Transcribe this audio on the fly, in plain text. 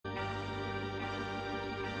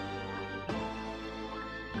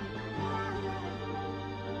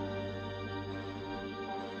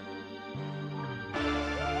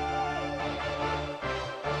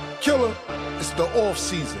the off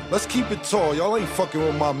season. Let's keep it tall, y'all ain't fucking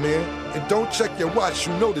with my man. And don't check your watch,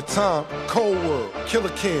 you know the time. Cold World, Killer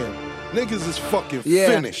Cam. Niggas is fucking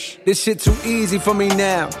finished. This shit too easy for me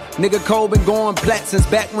now. Nigga Cole been going plat since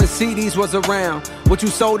back when CDs was around. What you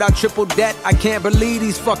sold, I tripled that. I can't believe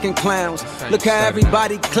these fucking clowns. Look how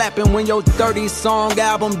everybody clapping when your 30-song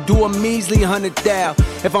album do a measly 100,000.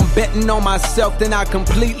 If I'm betting on myself, then I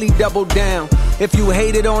completely double down. If you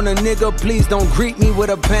hated on a nigga, please don't greet me with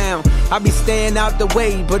a pound. I be staying out the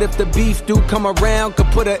way, but if the beef do come around, could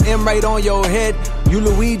put an M right on your head. You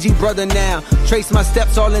Luigi, brother, now. Trace my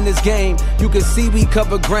steps all in this game. You can see we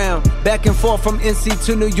cover ground. Back and forth from NC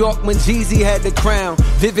to New York when Jeezy had the crown.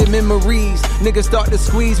 Vivid memories. Niggas start to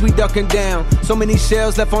squeeze, we ducking down. So many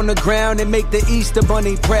shells left on the ground and make the Easter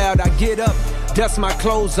Bunny proud. I get up, dust my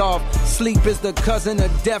clothes off. Sleep is the cousin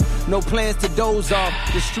of death. No plans to doze off.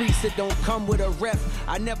 The streets, it don't come with a rep.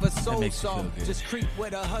 I never sold soft. Just creep where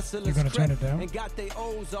the hustlers. You're gonna turn it down? And got they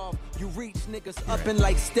O's off. You reach niggas up and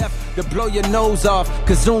like Steph to blow your nose off.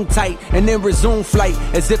 Zoom tight and then resume flight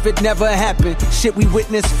as if it never happened. Shit we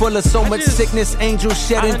witnessed full of so much sickness. Angels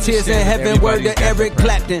shedding tears in heaven. Word to Eric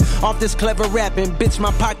Clapton. Off this clever rapping. Bitch,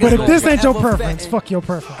 my pockets. But if this ain't your preference, fuck your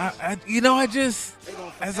preference. I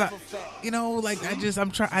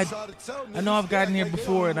know I've gotten here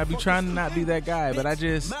before and I be trying to not be that guy, but I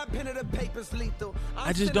just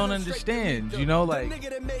don't understand, you know, like,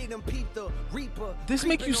 this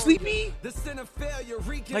make you sleepy?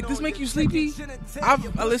 Like, this make you sleepy? I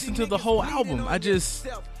listened to the whole album.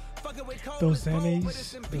 Those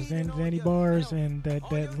Zanny bars and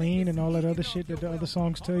that lean and all that other shit that the other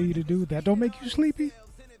songs tell you to do, that don't make you sleepy?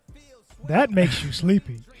 That makes you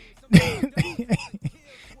sleepy.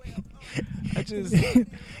 I just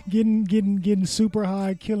getting super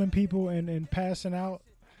high, killing people and passing out.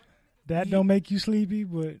 That don't make you sleepy,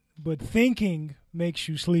 but thinking makes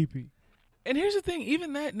you sleepy. And here's the thing,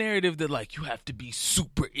 even that narrative that like you have to be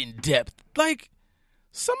super in depth, like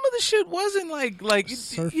some of the shit wasn't like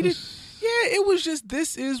it was just,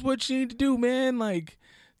 this is what you need to do, man. Like,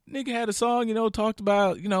 nigga had a song, you know, talked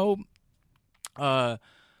about, you know,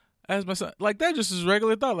 as my son, like, that just is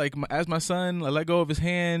regular thought. Like, as my son, I let go of his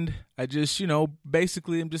hand. I just, you know,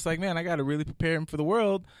 basically I'm just like, man, I got to really prepare him for the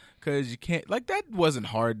world, because you can't, like, that wasn't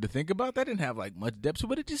hard to think about. That didn't have, like, much depth,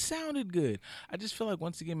 but it just sounded good. I just feel like,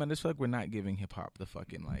 once again, man, I just feel like we're not giving hip-hop the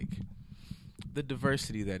fucking, like, the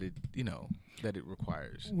diversity that it, you know, that it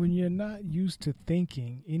requires. When you're not used to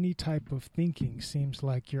thinking, any type of thinking seems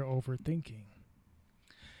like you're overthinking.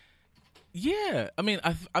 Yeah, I mean,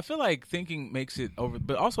 I feel like thinking makes it over,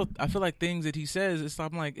 but also I feel like things that he says,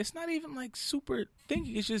 I'm like, it's not even like super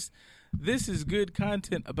thinking. It's just, this is good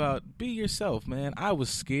content about be yourself, man. I was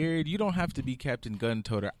scared. You don't have to be Captain Gun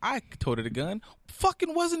Toter. I toted a gun.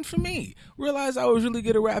 Fucking wasn't for me. Realized I was really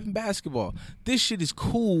good at rapping basketball. This shit is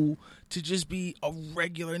cool to just be a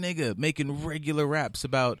regular nigga making regular raps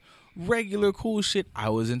about regular cool shit. I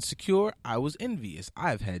was insecure. I was envious.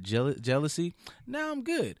 I've had jealousy. Now I'm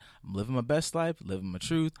good. I'm living my best life, living my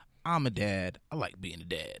truth. I'm a dad. I like being a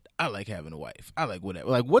dad. I like having a wife. I like whatever.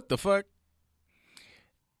 Like, what the fuck?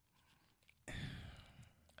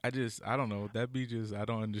 I don't know. That be just, I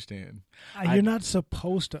don't understand. You're not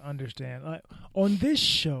supposed to understand. Like, on this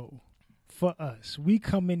show, for us, we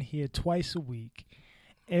come in here twice a week,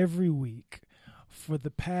 every week, for the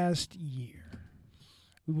past year.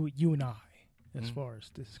 You and I, as far as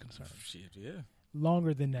this is concerned. Shit, yeah.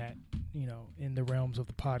 Longer than that, you know, in the realms of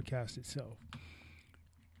the podcast itself.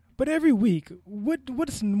 But every week,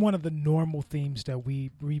 what's one of the normal themes that we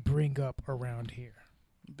bring up around here?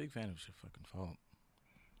 I'm a big fan of It's Your Fucking Fault.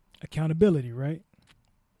 Accountability, right?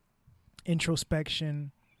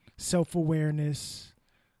 Introspection, self-awareness,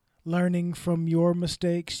 learning from your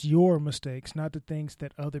mistakes, not the things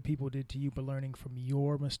that other people did to you, but learning from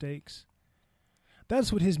your mistakes.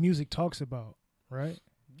 That's what his music talks about, right?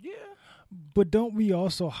 Yeah. But don't we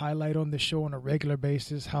also highlight on the show on a regular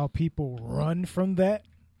basis how people run from that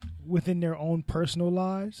within their own personal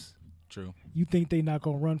lives? True. You think they're not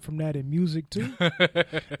going to run from that in music too?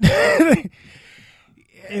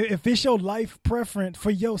 If it's your life preference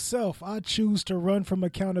for yourself, I choose to run from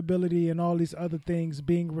accountability and all these other things,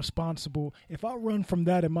 being responsible. If I run from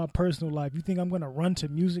that in my personal life, you think I'm going to run to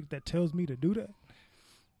music that tells me to do that?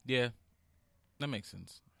 Yeah. That makes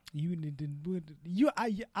sense.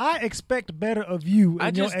 I expect better of you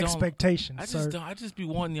and your expectations. I just be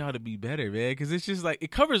wanting y'all to be better, man, because it's just like it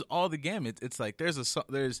covers all the gamut. It's like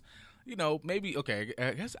there's you know, maybe okay.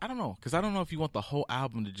 I guess I don't know, because I don't know if you want the whole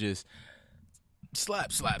album to just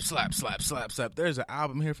slap, slap, slap, slap, slap, slap. There's an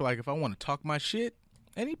album here for like if I want to talk my shit,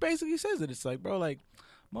 and he basically says it. It's like, bro, like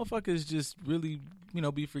motherfuckers just really,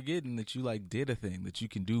 be forgetting that you like did a thing, that you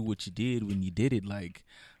can do what you did when you did it. Like,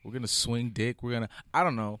 we're gonna swing dick. I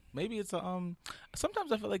don't know. Maybe it's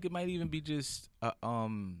sometimes I feel like it might even be just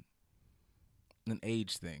an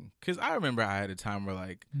age thing. Cause I remember I had a time where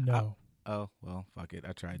like, no. Oh, well, fuck it.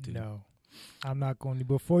 I tried to. No. I'm not going to.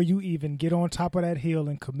 Before you even get on top of that hill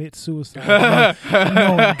and commit suicide,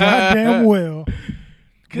 no, goddamn well.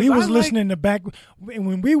 We was listening to back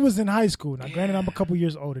when we was in high school. Now, granted, I'm a couple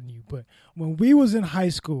years older than you, but when we was in high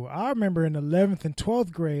school, I remember in 11th and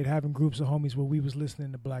 12th grade having groups of homies where we was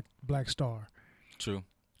listening to Black Star. True.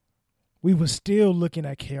 We was still looking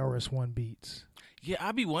at KRS-One beats. Yeah,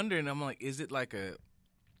 I be wondering. I'm like, is it like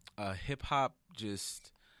a hip hop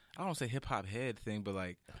just? I don't say hip hop head thing, but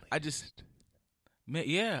like I just,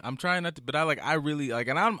 yeah, I'm trying not to, but I really like,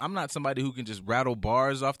 and I'm not somebody who can just rattle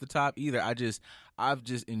bars off the top either. I've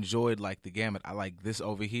just enjoyed like the gamut. I like this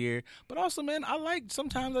over here, but also, man,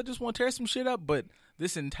 sometimes I just want to tear some shit up. But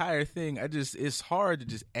this entire thing, it's hard to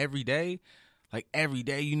just every day you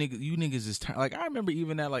niggas is like I remember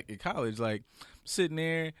even at like in college, like sitting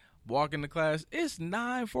there walking to class, it's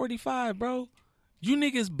 9:45, bro. You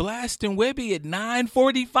niggas blasting Webby at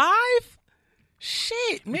 9:45?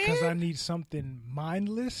 Shit, man. Because I need something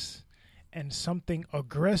mindless and something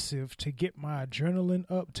aggressive to get my adrenaline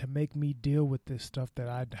up to make me deal with this stuff that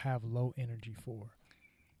I have low energy for.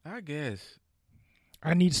 I guess.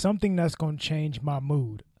 I need something that's going to change my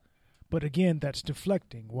mood. But again, that's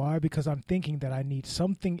deflecting. Why? Because I'm thinking that I need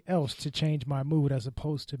something else to change my mood as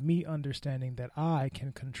opposed to me understanding that I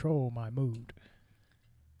can control my mood.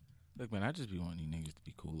 Look, man, I just be wanting you niggas to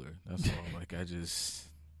be cooler. That's all. Like, I just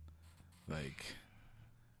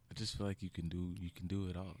feel like you can do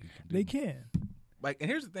it all. They can. Like, and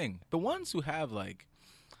here's the thing: the ones who have like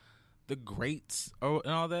the greats and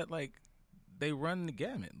all that, like, they run the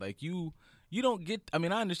gamut. Like, you don't get. I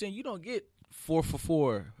mean, I understand you don't get 4 for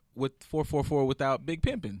 4 with 444 without Big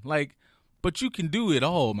Pimpin'. Like, but you can do it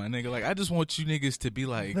all, my nigga. Like, I just want you niggas to be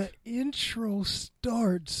like. The intro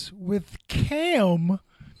starts with Cam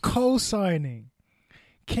co-signing.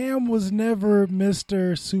 Cam was never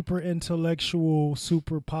Mr. Super Intellectual,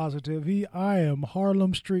 super positive. I am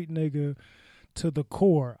Harlem Street nigga to the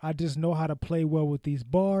core. I just know how to play well with these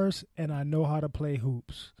bars, and I know how to play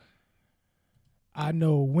hoops. I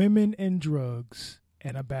know women and drugs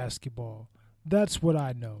and a basketball. That's what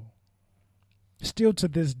I know. Still to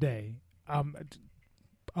this day, I'm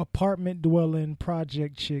apartment dwelling,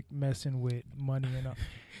 project chick messing with money and all.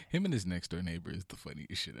 Him and his next door neighbor is the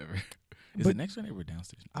funniest shit ever. Is it next door neighbor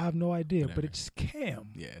downstairs? I have no idea, Whatever. but it's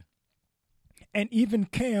Cam. Yeah. And even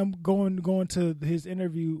Cam going to his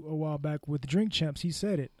interview a while back with Drink Champs, he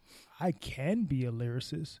said it. I can be a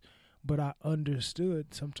lyricist, but I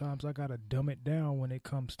understood sometimes I gotta dumb it down when it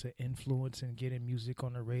comes to influence and getting music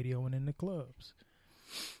on the radio and in the clubs.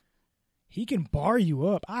 He can bar you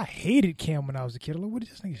up. I hated Cam when I was a kid. I'm like, what is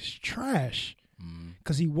this nigga's trash?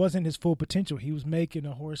 Because he wasn't his full potential. He was making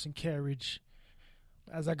a horse and carriage.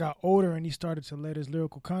 As I got older and he started to let his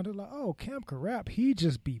lyrical content, like, oh, Cam can rap. He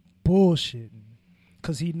just be bullshitting.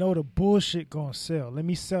 Because he know the bullshit gonna sell. Let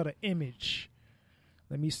me sell the image.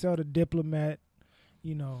 Let me sell the diplomat,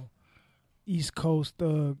 East Coast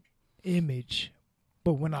thug image.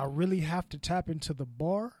 But when I really have to tap into the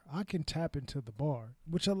bar, I can tap into the bar,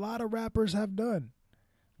 which a lot of rappers have done.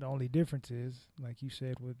 The only difference is, like you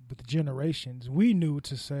said, with the generations, we knew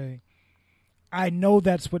to say, I know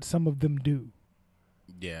that's what some of them do.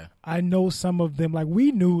 Yeah. I know some of them, like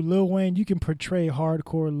we knew Lil Wayne, you can portray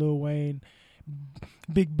hardcore Lil Wayne,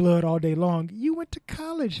 big blood all day long. You went to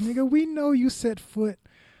college, nigga. We know you set foot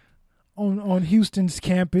on Houston's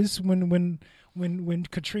campus when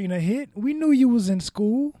Katrina hit. We knew you was in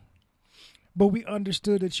school. But we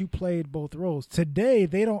understood that you played both roles. Today,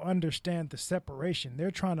 they don't understand the separation.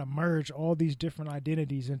 They're trying to merge all these different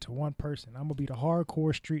identities into one person. I'm going to be the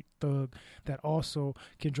hardcore street thug that also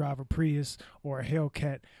can drive a Prius or a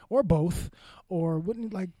Hellcat or both. Or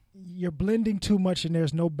wouldn't like you're blending too much and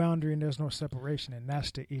there's no boundary and there's no separation. And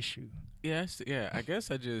that's the issue. Yes. Yeah. I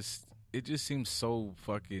guess it just seems so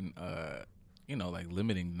fucking, like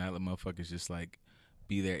limiting. Not let motherfuckers just like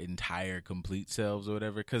be their entire complete selves or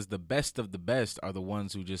whatever, because the best of the best are the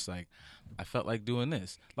ones who just like, I felt like doing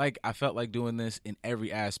this. Like, I felt like doing this in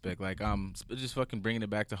every aspect. Like, I'm just fucking bringing it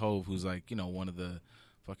back to Hove, who's like, one of the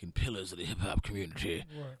fucking pillars of the hip-hop community.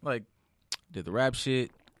 Right. Like, did the rap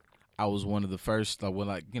shit. I was one of the first, word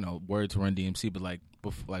to Run DMC, but like,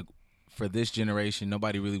 before, for this generation,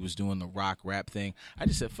 nobody really was doing the rock rap thing. I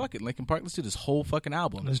just said, fuck it, Linkin Park, let's do this whole fucking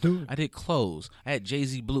album. Let's do it. I did Clothes. I had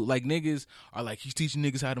Jay-Z Blue. Like, niggas are like, he's teaching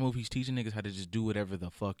niggas how to move. He's teaching niggas how to just do whatever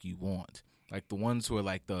the fuck you want. Like the ones who are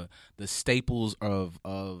like the staples of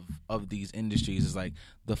these industries is like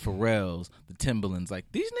the Pharrells, the Timbalands. Like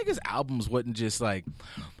these niggas' albums wasn't just like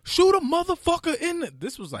shoot a motherfucker in it.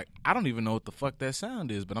 This was like I don't even know what the fuck that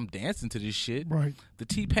sound is, but I'm dancing to this shit. Right. The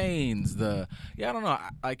T-Pains, I don't know.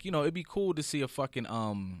 Like it'd be cool to see a fucking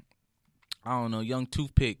I don't know, Young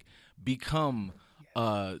Toothpick become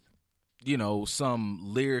some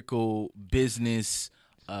lyrical business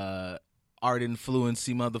art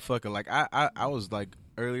influency motherfucker. Like I was like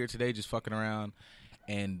earlier today just fucking around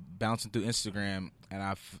and bouncing through Instagram, and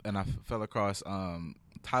I fell across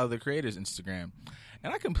Tyler the Creator's Instagram,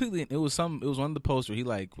 and it was one of the posts where he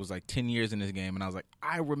like was like 10 years in this game, and I was like,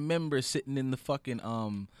 I remember sitting in the fucking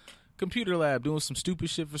computer lab doing some stupid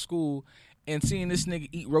shit for school and seeing this nigga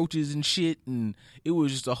eat roaches and shit, and it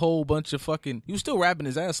was just a whole bunch of fucking, he was still rapping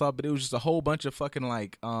his ass off, but it was just a whole bunch of fucking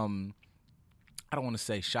like I don't want to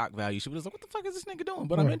say shock value shit, but it's like, what the fuck is this nigga doing?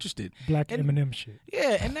 But I'm interested. Black Eminem shit.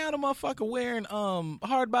 Yeah, and now the motherfucker wearing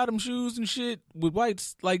hard bottom shoes and shit with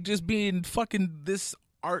whites, like just being fucking this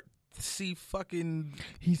artsy fucking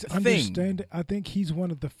He's thing. understanding. I think he's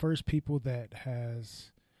one of the first people that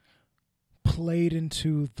has played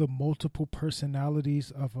into the multiple personalities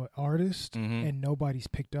of an artist, and nobody's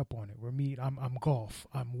picked up on it. Where I'm Golf,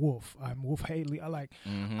 I'm Wolf Haley.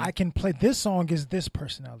 I can play this song is this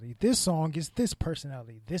personality, this song is this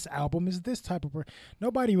personality, this album is this type of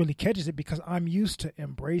nobody really catches it because I'm used to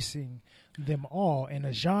embracing them all in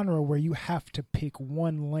a genre where you have to pick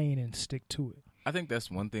one lane and stick to it. I think that's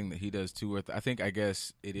one thing that he does too. I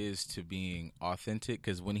guess it is to being authentic,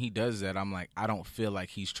 because when he does that, I'm like, I don't feel like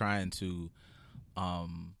he's trying to, I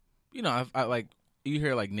like, you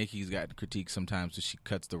hear like Nicki's got critiques sometimes when she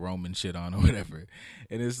cuts the Roman shit on or whatever,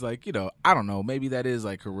 and it's like, I don't know, maybe that is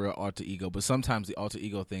like her real alter ego, but sometimes the alter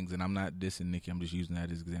ego things, and I'm not dissing Nicki, I'm just using that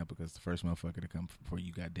as an example because the first motherfucker to come before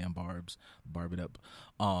you goddamn barb it up.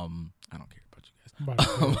 I don't care about you guys.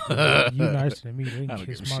 You nicer than me. They can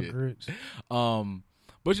kiss my grits. But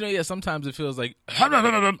sometimes it feels like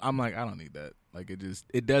I'm like, I don't need that. Like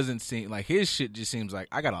it doesn't seem like his shit just seems like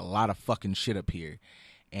I got a lot of fucking shit up here,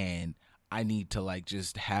 and I need to like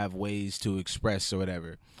just have ways to express or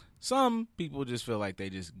whatever. Some people just feel like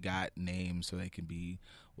they just got names so they can be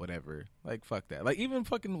whatever. Like, fuck that. Like, even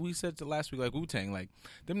fucking, we said to last week, like, Wu-Tang, like,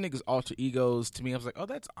 them niggas alter egos, to me, I was like, oh,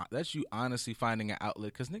 that's you honestly finding an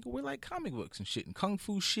outlet, because, nigga, we're like comic books and shit, and kung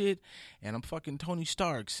fu shit, and I'm fucking Tony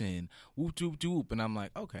Starks, and whoop-doop-doop, and I'm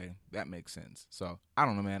like, okay, that makes sense. So, I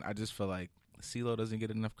don't know, man. I just feel like CeeLo doesn't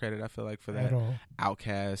get enough credit, I feel like, for that.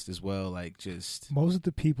 Outkast as well, like, just... Most of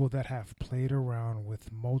the people that have played around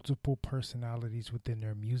with multiple personalities within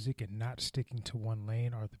their music and not sticking to one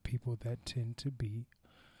lane are the people that tend to be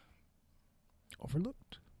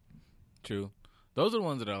overlooked. True. Those are the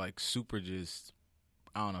ones that are, like, super just,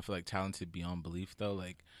 I don't know, I feel like talented beyond belief, though.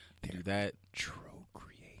 Like, they do that. True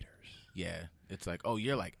creators. Yeah. It's like, oh,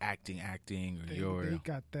 you're, like, acting, or They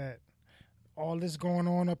got that. All this going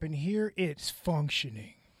on up in here, it's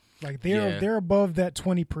functioning. Like they're above that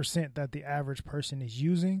 20% that the average person is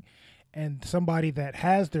using, and somebody that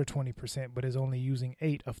has their 20% but is only using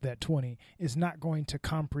 8 of that 20 is not going to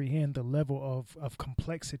comprehend the level of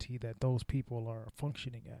complexity that those people are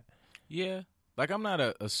functioning at. Yeah. Like, I'm not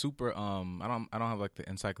a super I don't have like the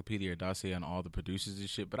encyclopedia or dossier on all the producers and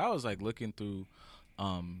shit, but I was like looking through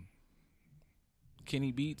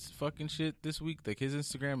Kenny Beats fucking shit this week, like his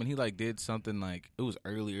Instagram, and he like did something like, it was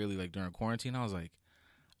early like during quarantine. I was like,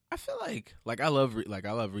 I feel like I love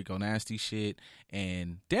Rico Nasty shit,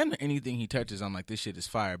 and damn near anything he touches, I'm like, this shit is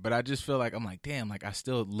fire. But I just feel like I'm like, damn, like I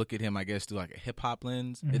still look at him, I guess, through like a hip hop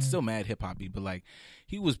lens. It's still mad hip hoppy, but like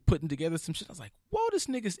he was putting together some shit. I was like, whoa, this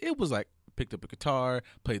nigga's. It was like, picked up a guitar,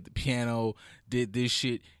 played the piano, did this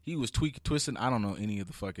shit. He was twisting. I don't know any of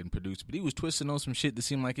the fucking producers, but he was twisting on some shit that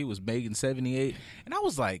seemed like it was made in '78, and I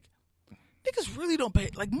was like, niggas really don't pay.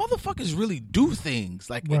 Like, motherfuckers really do things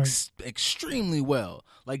like extremely well,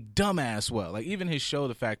 like dumbass well. Like, even his show,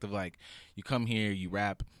 the fact of like, you come here, you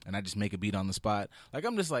rap, and I just make a beat on the spot. Like,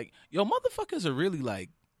 I'm just like, yo, motherfuckers are really like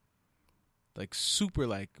super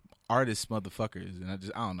like artist motherfuckers, and I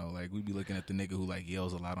don't know, like, we be looking at the nigga who like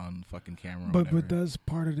yells a lot on fucking camera. But that's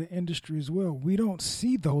part of the industry as well. We don't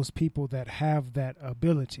see those people that have that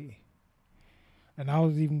ability. And I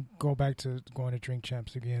was even go back to going to Drink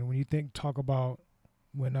Champs again. When you talk about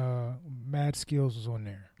when Mad Skills was on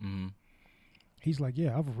there, he's like,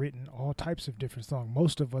 yeah, I've written all types of different songs.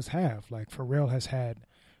 Most of us have. Like, Pharrell has had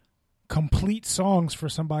complete songs for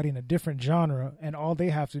somebody in a different genre, and all they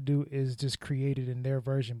have to do is just create it in their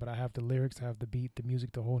version. But I have the lyrics, I have the beat, the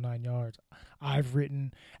music, the whole 9 yards. I've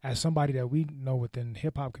written, as somebody that we know within the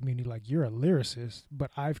hip hop community, like, you're a lyricist,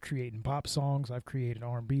 but I've created pop songs, I've created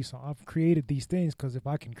R&B songs, I've created these things because if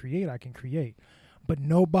I can create, I can create. But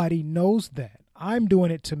nobody knows that. I'm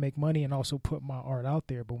doing it to make money and also put my art out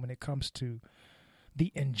there. But when it comes to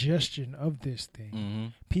the ingestion of this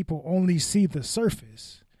thing, people only see the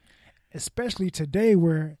surface, especially today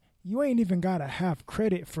where you ain't even got to have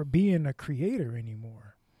credit for being a creator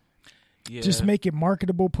anymore. Yeah. Just make it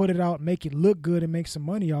marketable, put it out, make it look good, and make some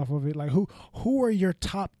money off of it. Like, who are your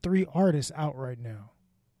top 3 artists out right now?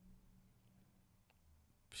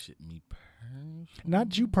 Shit, me personally?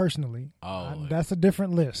 Not you personally. Oh. That's a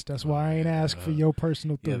different list. That's why I ain't asked for your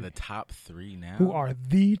personal 3. Yeah, the top 3 now? Who are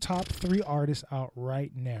the top 3 artists out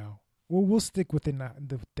right now? Well, we'll stick within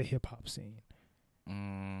the hip-hop scene.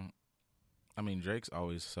 I mean, Drake's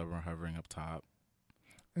always hovering up top.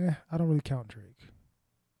 I don't really count Drake.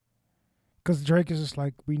 Because Drake is just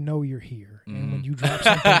like, we know you're here. And when you drop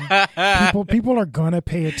something, people are going to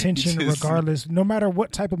pay attention regardless. No matter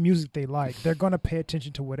what type of music they like, they're going to pay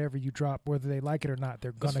attention to whatever you drop. Whether they like it or not,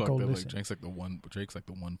 they're going to go listen. Like, Drake's like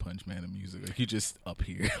the one punch man of music. Like, he just up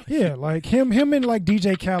here. Yeah, like him and like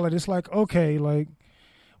DJ Khaled, it's like, okay, like,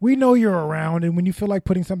 we know you're around, and when you feel like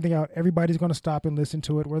putting something out, everybody's going to stop and listen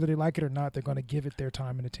to it. Whether they like it or not, they're going to give it their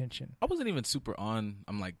time and attention. I wasn't even super on,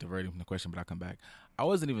 I'm like diverting from the question, but I'll come back. I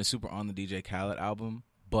wasn't even super on the DJ Khaled album,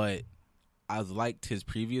 but I liked his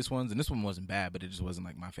previous ones, and this one wasn't bad, but it just wasn't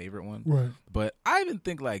like my favorite one. Right. But I even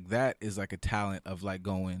think like that is like a talent of like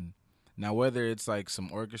going, now whether it's like some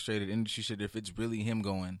orchestrated industry shit, if it's really him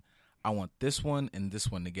going, I want this one and this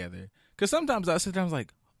one together. Because sometimes I sit down and I was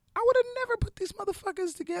like, I would have never put these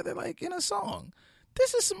motherfuckers together like in a song.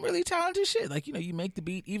 This is some really talented shit. Like, you know, you make the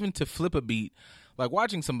beat, even to flip a beat. Like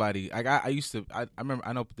watching somebody, like I remember,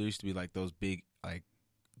 I know there used to be like those big like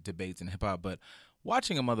debates in hip hop, but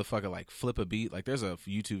watching a motherfucker like flip a beat, like there's a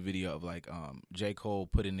YouTube video of like J. Cole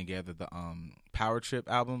putting together the Power Trip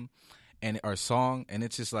album or song, and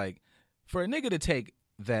it's just like for a nigga to take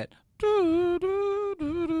that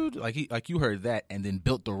like you heard that and then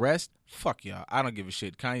built the rest, fuck y'all. I don't give a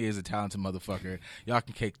shit. Kanye is a talented motherfucker. Y'all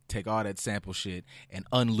can take all that sample shit and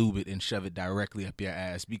unlube it and shove it directly up your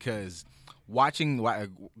ass, because going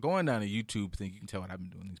down a YouTube thing, you can tell what I've been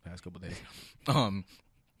doing these past couple days.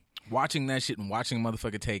 Watching that shit and watching a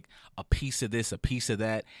motherfucker take a piece of this, a piece of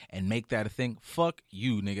that, and make that a thing, fuck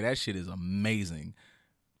you, nigga. That shit is amazing.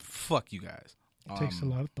 Fuck you guys. It takes a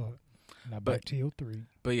lot of thought. Now back to your 3.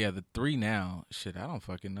 But yeah, the 3 now, shit, I don't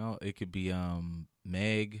fucking know. It could be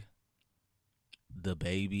Meg, The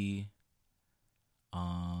Baby, who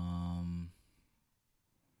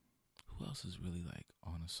else is really like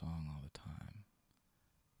on a song all the time?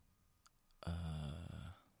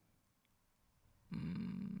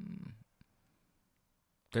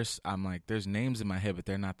 There's names in my head, but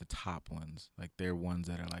they're not the top ones. Like, they're ones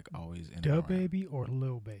that are like always in. Da Baby or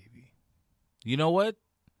Lil Baby? You know what?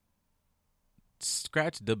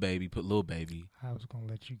 Scratch Da Baby, put Lil Baby. I was gonna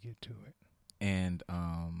let you get to it. And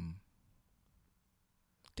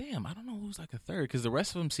damn, I don't know who's like a third, because the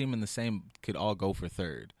rest of them seem in the same, could all go for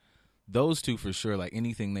third. Those 2 for sure. Like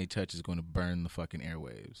anything they touch is going to burn the fucking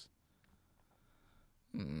airwaves.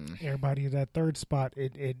 Everybody at that third spot,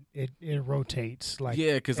 it rotates like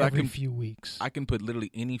because every few weeks. I can put literally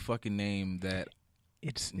any fucking name that.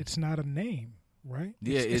 It's not a name, right?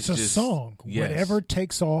 Yeah, it's a just, song. Yes. Whatever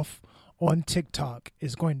takes off on TikTok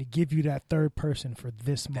is going to give you that third person for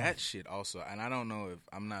this month. That shit also, and I don't know if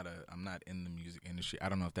I'm not in the music industry. I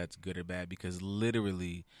don't know if that's good or bad, because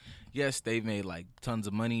literally, yes, they've made like tons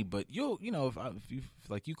of money, but you know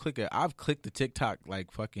if you click I've clicked the TikTok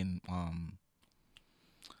like fucking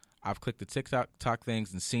I've clicked the TikTok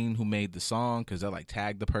things and seen who made the song, because they'll like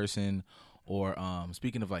tag the person. Or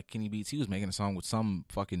speaking of like Kenny Beats, he was making a song with some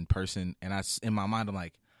fucking person, and in my mind I'm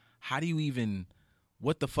like, how do you even?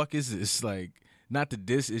 What the fuck is this? Like, not to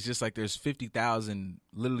diss, it's just like there's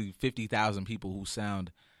literally 50,000 people who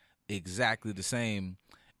sound exactly the same.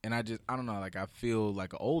 And I don't know, like I feel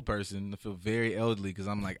like an old person. I feel very elderly, because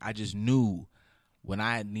I'm like, I just knew when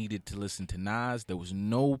I needed to listen to Nas, there was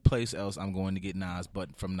no place else I'm going to get Nas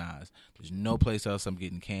but from Nas. There's no place else I'm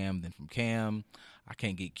getting Cam than from Cam. I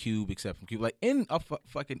can't get Cube except from Cube. Like in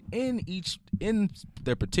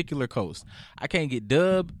their particular coast, I can't get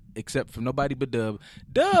Dub except from nobody but Dub.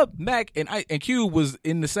 Dub, Mac, and Cube was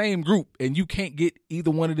in the same group, and you can't get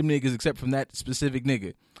either one of them niggas except from that specific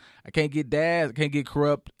nigga. I can't get Daz, I can't get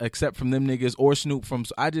Corrupt except from them niggas, or Snoop from.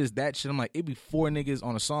 So that shit. I'm like, it'd be 4 niggas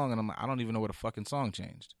on a song, and I'm like, I don't even know where the fucking song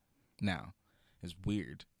changed. now. It's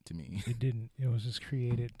weird to me. It didn't. It was just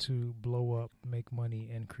created to blow up, make money,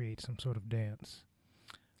 and create some sort of dance.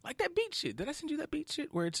 Like that beat shit. Did I send you that beat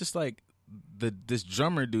shit? Where it's just like this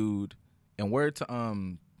drummer dude, and word to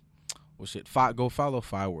go follow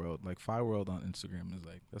Fi World. Like Fi World on Instagram is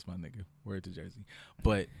like, that's my nigga. Word to Jersey.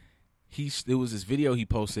 But it was this video he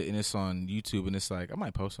posted, and it's on YouTube, and it's like, I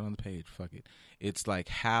might post it on the page. Fuck it. It's like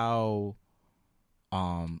how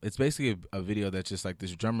it's basically a video that's just like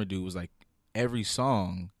this drummer dude was like, every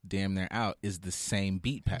song damn near out is the same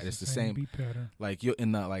beat pattern. It's the same beat pattern. Like you're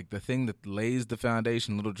in the thing that lays the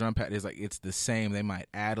foundation, little drum pattern is like, it's the same. They might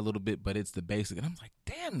add a little bit, but it's the basic. And I'm like,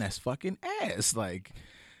 damn, that's fucking ass. Like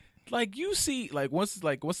you see, once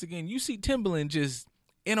again, you see Timbaland just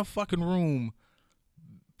in a fucking room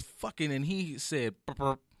fucking, and he said burp,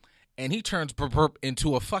 burp, and he turns burp, burp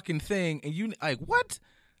into a fucking thing, and you like, what?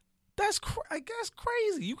 That's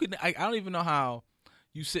crazy. You could I don't even know how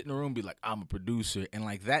you sit in a room and be like, I'm a producer, and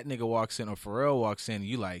like that nigga walks in or Pharrell walks in, and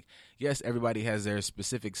you like, yes, everybody has their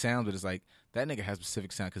specific sound, but it's like that nigga has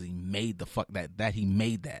specific sound because he made he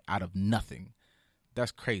made that out of nothing.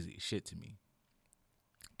 That's crazy shit to me.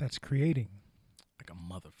 That's creating. Like a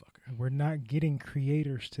motherfucker. We're not getting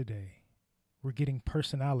creators today. We're getting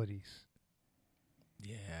personalities.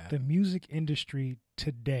 Yeah. The music industry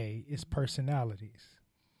today is personalities.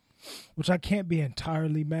 Which I can't be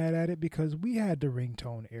entirely mad at it because we had the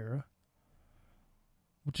ringtone era,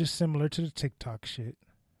 which is similar to the TikTok shit,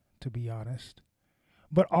 to be honest.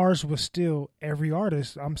 But ours was still, every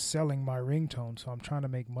artist, I'm selling my ringtone, so I'm trying to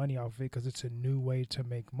make money off of it because it's a new way to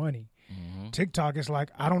make money. Mm-hmm. TikTok is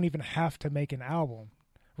like, I don't even have to make an album.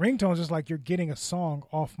 Ringtones is like you're getting a song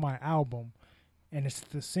off my album, and it's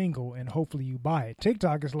the single, and hopefully you buy it.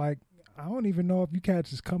 TikTok is like, I don't even know if you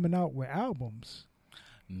cats is coming out with albums.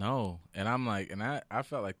 No, and I'm like, and I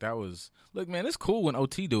felt like that was, look, man, it's cool when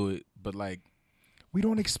OT do it, but like, we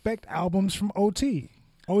don't expect albums from OT.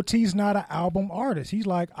 OT's not an album artist. He's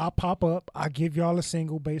like, I'll pop up, I give y'all a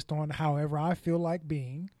single based on however I feel like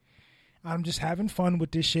being. I'm just having fun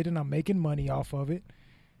with this shit, and I'm making money off of it.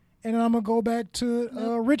 And I'm gonna go back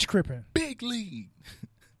to Rich Crippin. Big league,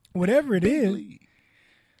 whatever it Big is. league.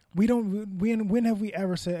 We don't. When have we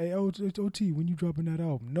ever said, "Hey, it's OT"? When you dropping that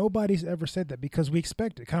album? Nobody's ever said that because we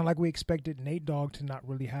expect it. Kind of like we expected Nate Dogg to not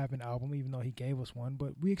really have an album, even though he gave us one.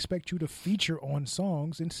 But we expect you to feature on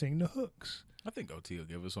songs and sing the hooks. I think OT will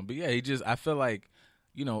give us one. But yeah, I feel like,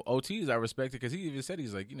 OTs I respect it because he even said,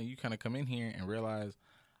 he's like, you kind of come in here and realize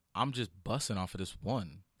I'm just busting off of this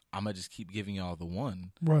one. I'm going to just keep giving y'all the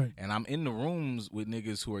one. Right. And I'm in the rooms with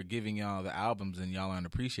niggas who are giving y'all the albums and y'all aren't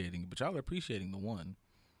appreciating it, but y'all are appreciating the one.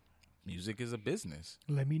 Music is a business.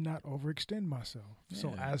 Let me not overextend myself. Yeah.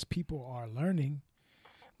 So as people are learning,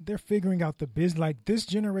 they're figuring out the business. Like this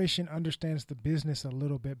generation understands the business a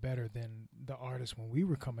little bit better than the artists when we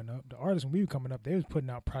were coming up. The artists when we were coming up, they was putting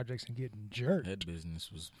out projects and getting jerked. That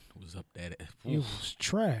business was up that. It was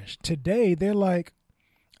trash. Today, they're like,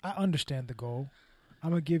 I understand the goal. I'm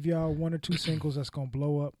going to give y'all 1 or 2 singles that's going to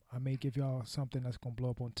blow up. I may give y'all something that's going to blow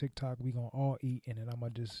up on TikTok. We going to all eat, and then I'm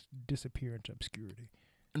going to just disappear into obscurity.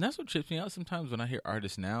 And that's what trips me out sometimes when I hear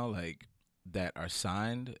artists now like that are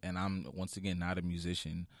signed, and I'm once again not a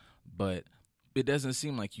musician, but it doesn't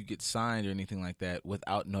seem like you get signed or anything like that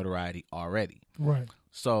without notoriety already. Right.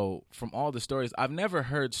 So from all the stories, I've never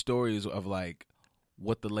heard stories of like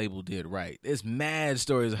what the label did right. There's mad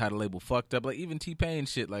stories of how the label fucked up, like even T-Pain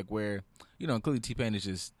shit, like where, clearly T-Pain is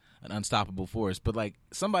just an unstoppable force, but like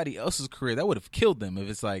somebody else's career that would have killed them if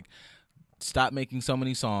it's like, stop making so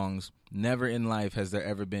many songs. Never in life has there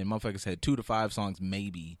ever been. Motherfuckers had 2 to 5 songs,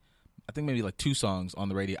 maybe. I think maybe like 2 songs on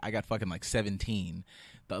the radio. I got fucking like 17.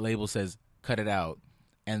 The label says, cut it out.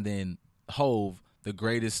 And then Hove, the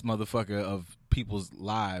greatest motherfucker of people's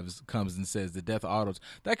lives, comes and says, the death of autos.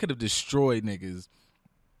 That could have destroyed niggas.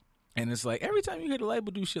 And it's like, every time you hear the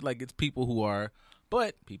label do shit, like it's people who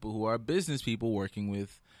are business people working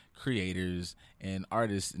with creators and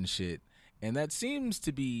artists and shit. And that seems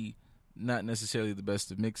to be not necessarily the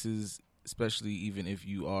best of mixes, especially even if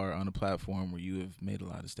you are on a platform where you have made a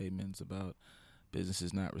lot of statements about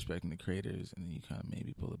businesses not respecting the creators, and then you kind of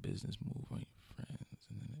maybe pull a business move on your friends,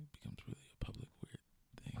 and then it becomes really a public weird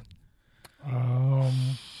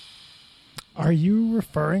thing. Are you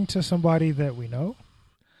referring to somebody that we know?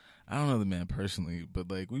 I don't know the man personally,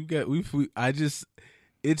 but like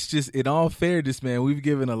it's just in all fairness, man, we've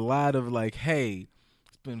given a lot of like, hey,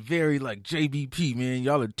 been very like JBP, man,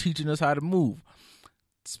 y'all are teaching us how to move,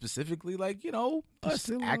 specifically like us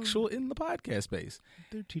still, actual in the podcast space.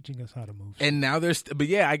 They're teaching us how to move, and now but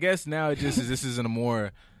yeah, I guess now it just is, this isn't a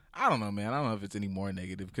more, I don't know, man, I don't know if it's any more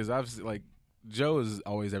negative because obviously like Joe is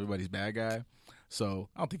always everybody's bad guy, so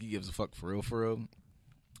I don't think he gives a fuck for real,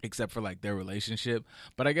 except for like their relationship.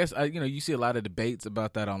 But I guess you see a lot of debates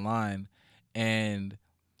about that online, and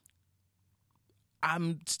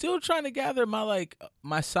I'm still trying to gather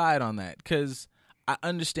my side on that, because I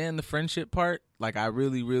understand the friendship part. Like, I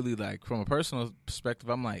really, really, like, from a personal perspective,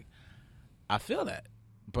 I'm like, I feel that.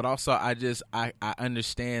 But also, I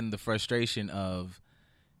understand the frustration of,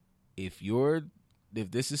 if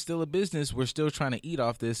this is still a business, we're still trying to eat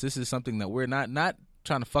off this. This is something that we're not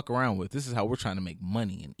trying to fuck around with. This is how we're trying to make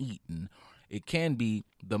money and eat. And it can be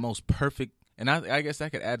the most perfect. And I guess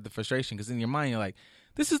that could add the frustration, because in your mind, you're like,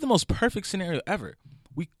 this is the most perfect scenario ever.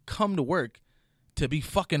 We come to work to be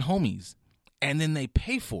fucking homies, and then they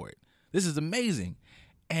pay for it. This is amazing.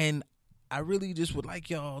 And I really just would like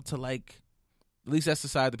y'all to, like, at least that's the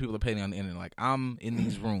side that people are paying on the internet. Like, I'm in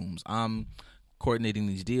these rooms. I'm coordinating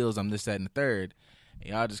these deals. I'm this, that, and the third. And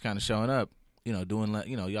y'all just kind of showing up, doing,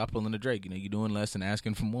 y'all pulling the Drake. You doing less and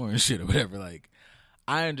asking for more and shit or whatever. Like,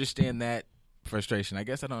 I understand that frustration. I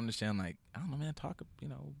guess I don't understand, like, I don't know, man,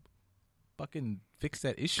 fucking fix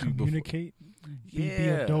that issue. Communicate. Be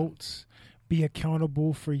adults. Be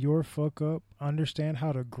accountable for your fuck up. Understand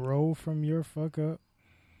how to grow from your fuck up.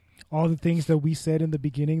 All the things that we said in the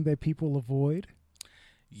beginning that people avoid.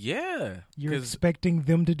 Yeah. You're expecting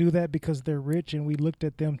them to do that because they're rich, and we looked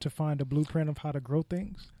at them to find a blueprint of how to grow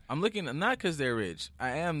things. I'm looking, not because they're rich.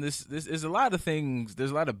 I am. This is a lot of things.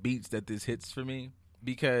 There's a lot of beats that this hits for me,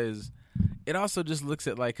 because it also just looks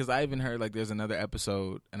at, like, because I even heard, like, there's another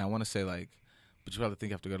episode, and I want to say, like, but you probably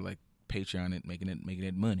think I have to go to, like, Patreon it, making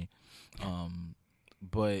it money.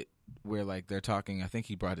 But where, like, they're talking, I think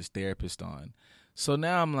he brought his therapist on. So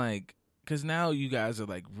now I'm like, because now you guys are,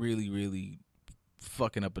 like, really, really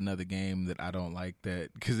fucking up another game that I don't like,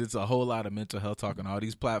 that, because it's a whole lot of mental health talk on all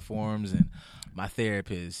these platforms, and my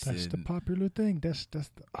therapist. That's the popular thing. That's the,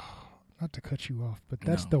 not to cut you off, but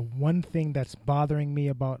that's the one thing that's bothering me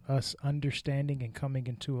about us understanding and coming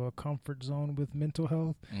into a comfort zone with mental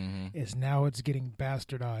health, is now it's getting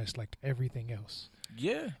bastardized like everything else.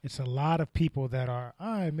 Yeah. It's a lot of people that are,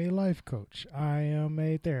 I'm a life coach, I am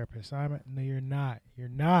a therapist. No, you're not. You're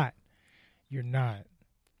not.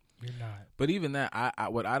 But even that, I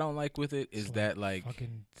what I don't like with it is it's that, like,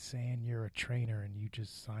 fucking saying you're a trainer and you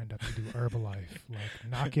just signed up to do Herbalife. Like,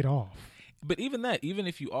 knock it off. But even that, even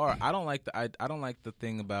if you are, I don't like the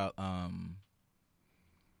thing about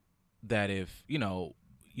that if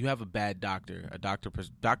you have a bad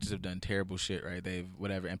doctors have done terrible shit, right? They've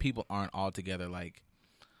whatever, and people aren't all together. Like,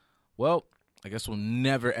 well, I guess we'll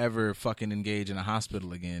never ever fucking engage in a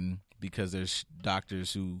hospital again, because there's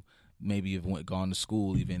doctors who maybe have gone to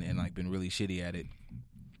school even and, like, been really shitty at it.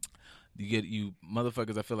 You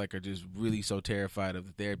motherfuckers, I feel like, are just really so terrified of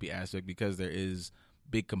the therapy aspect, because there is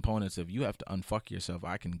big components of, you have to unfuck yourself.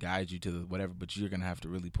 I can guide you to the whatever, but you're gonna have to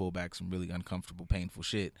really pull back some really uncomfortable, painful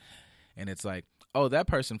shit. And it's like, oh, that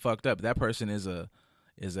person fucked up. That person is a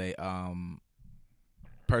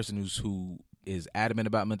person who is adamant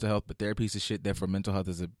about mental health, but they're a piece of shit. Therefore, mental health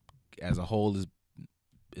as a whole is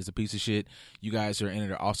a piece of shit. You guys who are in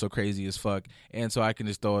it are also crazy as fuck. And so I can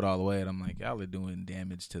just throw it all away, and I'm like, y'all are doing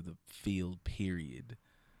damage to the field, period.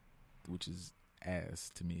 Which is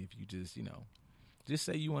ass to me. If you just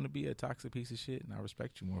say you want to be a toxic piece of shit, and I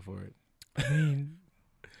respect you more for it. I mean,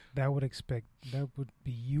 that would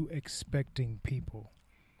be you expecting people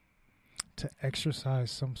to exercise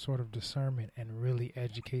some sort of discernment and really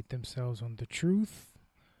educate themselves on the truth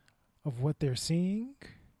of what they're seeing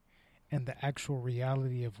and the actual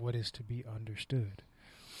reality of what is to be understood.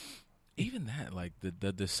 Even that, like,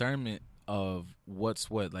 the discernment of what's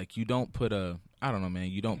what. Like, you don't put a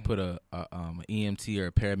EMT or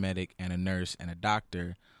a paramedic and a nurse and a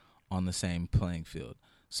doctor on the same playing field.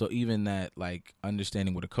 So even that, like,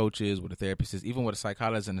 understanding what a coach is, what a therapist is, even what a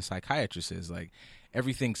psychologist and a psychiatrist is, like,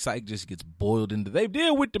 everything psych just gets boiled into, they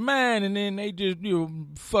deal with the mind and then they just,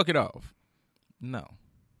 fuck it off. No,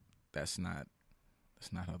 that's not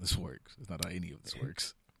how this works. It's not how any of this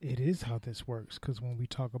works. It is how this works, because when we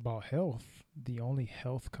talk about health, the only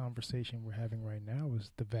health conversation we're having right now is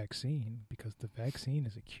the vaccine, because the vaccine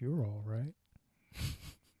is a cure-all, right?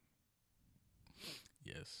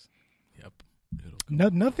 Yes. Yep.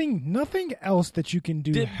 Nothing else that you can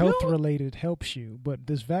do health-related helps you, but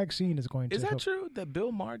this vaccine is going to help. Is that true that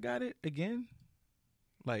Bill Maher got it again?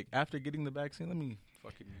 Like, after getting the vaccine? Let me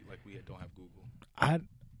fucking, like, we don't have Google.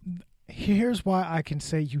 Here's why I can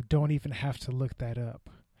say you don't even have to look that up.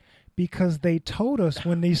 Because they told us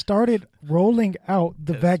when they started rolling out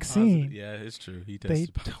the vaccine. Positive. Yeah, it's true. They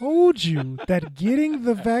told you that getting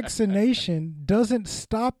the vaccination doesn't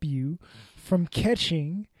stop you from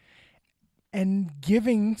catching and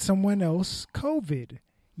giving someone else COVID.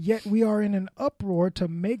 Yet we are in an uproar to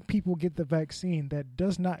make people get the vaccine that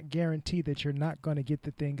does not guarantee that you're not going to get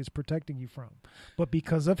the thing it's protecting you from. But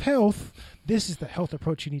because of health, this is the health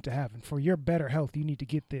approach you need to have. And for your better health, you need to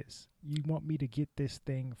get this. You want me to get this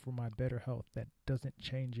thing for my better health that doesn't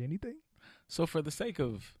change anything? So for the sake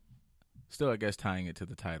of still, I guess, tying it to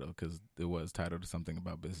the title, because it was titled something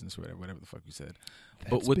about business or whatever the fuck you said. That's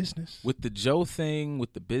but with business. With the Joe thing,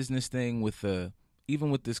 with the business thing, with the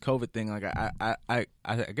even with this COVID thing, like I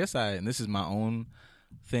guess and this is my own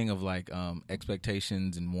thing of like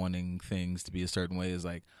expectations and wanting things to be a certain way, is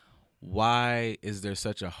like, why is there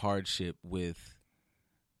such a hardship with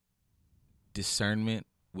discernment,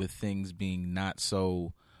 with things being not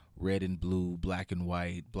so red and blue, black and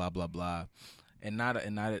white, blah blah blah, and not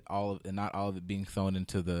all of it being thrown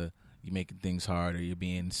into the you making things hard or you're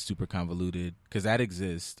being super convoluted, because that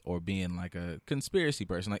exists, or being like a conspiracy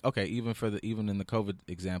person. Like, okay, even in the COVID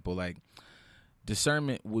example, like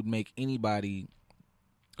discernment would make anybody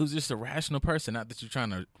who's just a rational person, not that you're trying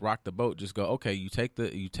to rock the boat, just go, okay, you take the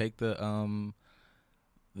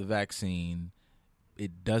vaccine.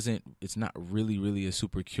 It's not really a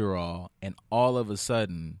super cure-all, and all of a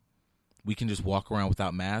sudden we can just walk around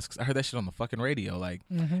without masks. I heard that shit on the fucking radio. Like,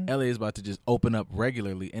 LA is about to just open up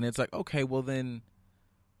regularly, and it's like, okay, well then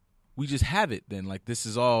we just have it then. Like, this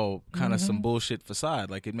is all kind of some bullshit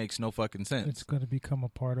facade. Like, it makes no fucking sense. It's going to become a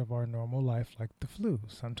part of our normal life, like the flu.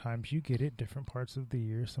 Sometimes you get it different parts of the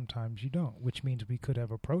year, sometimes you don't, which means we could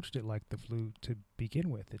have approached it like the flu to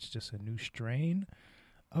begin with. It's just a new strain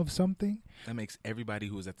of something. That makes everybody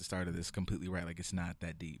who was at the start of this completely right. Like, it's not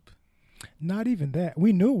that deep. Not even that.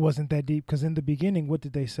 We knew it wasn't that deep, because in the beginning, what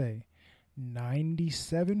did they say?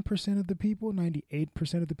 97% of the people,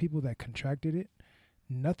 98% of the people that contracted it,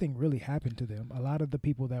 nothing really happened to them. A lot of the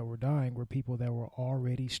people that were dying were people that were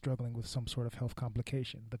already struggling with some sort of health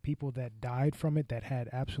complication. The people that died from it that had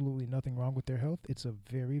absolutely nothing wrong with their health, it's a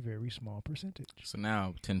very, very small percentage. So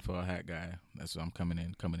now, tinfoil hat guy, that's what I'm coming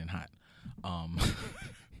in hot.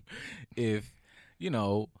 If,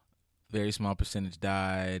 very small percentage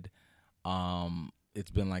died,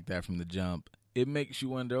 it's been like that from the jump, it makes you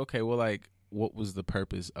wonder, okay, well, like, what was the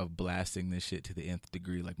purpose of blasting this shit to the nth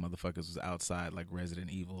degree? Like, motherfuckers was outside like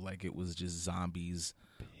Resident Evil, like it was just zombies.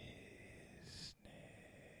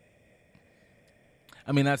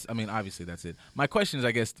 Obviously that's it. My question is,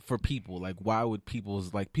 I guess, for people, like, why would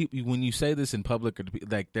people's, like, people, when you say this in public, or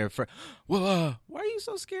like, why are you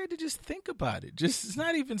so scared to just think about it? Just, it's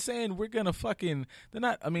not even saying we're gonna fucking, they're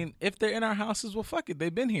not, if they're in our houses, well, fuck it,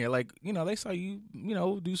 they've been here. Like, they saw you,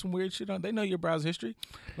 do some weird shit they know your browser history.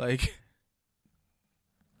 Like,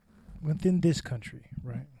 within this country,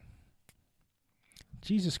 right?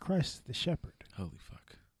 Jesus Christ is the shepherd. Holy fuck.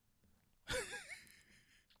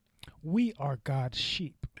 We are God's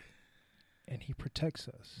sheep, and he protects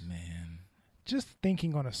us. Man. Just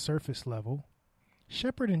thinking on a surface level,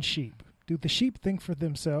 shepherd and sheep, do the sheep think for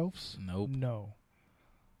themselves? Nope. No.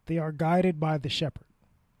 They are guided by the shepherd.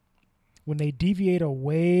 When they deviate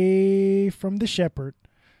away from the shepherd,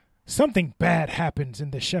 something bad happens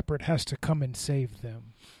and the shepherd has to come and save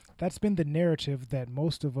them. That's been the narrative that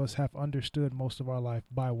most of us have understood most of our life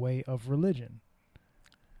by way of religion.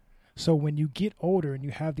 So when you get older and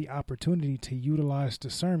you have the opportunity to utilize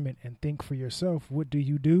discernment and think for yourself, what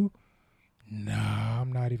do? Nah,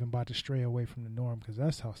 I'm not even about to stray away from the norm, because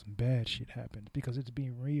that's how some bad shit happens, because it's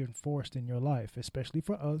being reinforced in your life, especially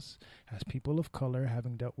for us as people of color,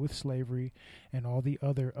 having dealt with slavery and all the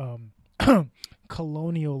other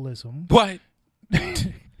colonialism. What?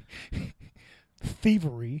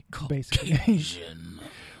 Thievery, basically.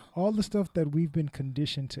 All the stuff that we've been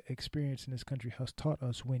conditioned to experience in this country has taught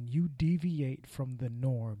us when you deviate from the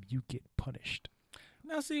norm, you get punished.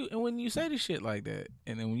 Now, see, and when you say the shit like that,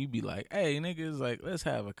 and then when you be like, hey, niggas, like, let's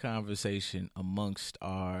have a conversation amongst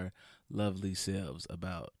our lovely selves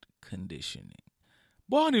about conditioning.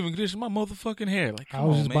 Boy, I don't even condition my motherfucking hair. Like, I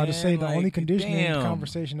was just about to say, the like, only conditioning damn.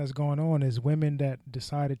 conversation that's going on is women that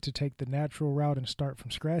decided to take the natural route and start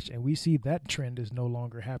from scratch, and we see that trend is no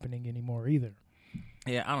longer happening anymore either.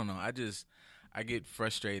 Yeah, I don't know. I get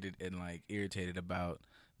frustrated and like irritated about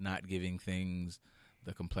not giving things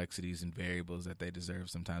the complexities and variables that they deserve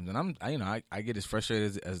sometimes. And I get as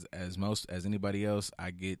frustrated as anybody else. I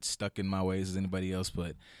get stuck in my ways as anybody else.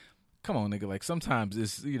 But come on, nigga. Like, sometimes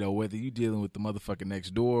it's, whether you dealing with the motherfucker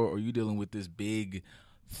next door or you dealing with this big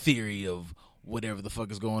theory of whatever the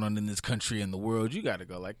fuck is going on in this country and the world, you got to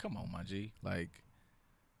go like, come on, my G. Like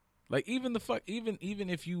even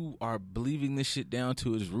if you are believing this shit down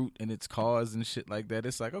to its root and its cause and shit like that,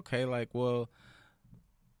 it's like, okay, like, well,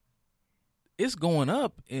 it's going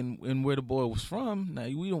up in where the boy was from. Now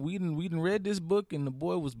we didn't read this book, and the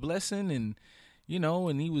boy was blessing, and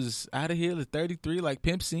and he was out of here at 33 like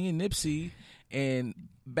Pimp C and Nipsey, and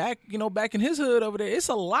back in his hood over there, it's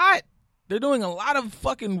a lot. They're doing a lot of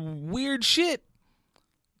fucking weird shit.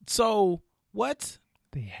 So what?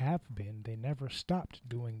 They have been. They never stopped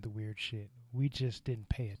doing the weird shit. We just didn't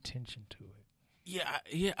pay attention to it.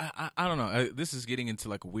 Yeah. I don't know. This is getting into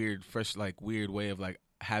like a weird way of like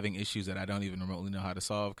having issues that I don't even remotely know how to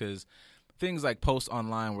solve, because things like posts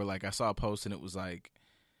online where like I saw a post and it was like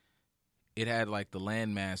it had like the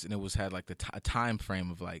landmass and it had like a time frame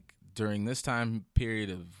of like during this time period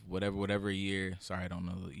of whatever year. Sorry, I don't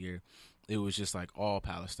know the year. It was just like all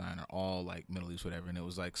Palestine or all like Middle East, whatever. And it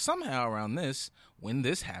was like somehow around this, when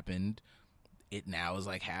this happened, it now is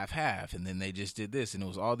like half. And then they just did this, and it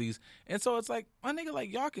was all these. And so it's like, my nigga,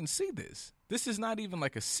 like, y'all can see this. This is not even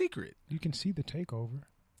like a secret. You can see the takeover.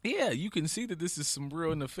 Yeah, you can see that this is some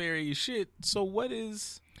real nefarious shit. So what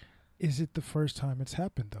is... Is it the first time it's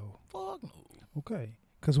happened, though? Fuck no. Okay.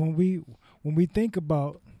 Because when we think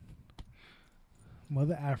about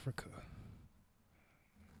Mother Africa,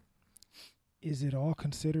 is it all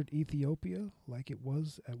considered Ethiopia like it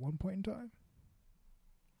was at one point in time?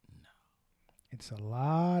 No. It's a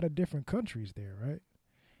lot of different countries there, right?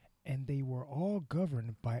 And they were all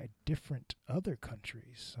governed by different other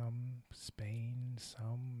countries. Some Spain,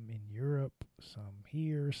 some in Europe, some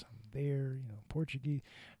here, some there, Portuguese.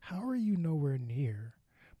 How are you nowhere near,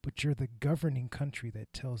 but you're the governing country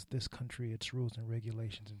that tells this country its rules and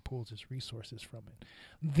regulations and pulls its resources from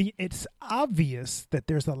it? It's obvious that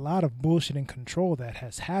there's a lot of bullshit and control that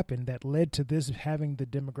has happened that led to this having the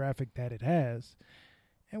demographic that it has.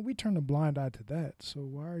 And we turn a blind eye to that. So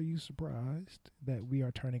why are you surprised that we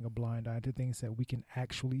are turning a blind eye to things that we can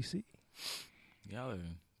actually see? Y'all are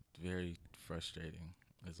very frustrating,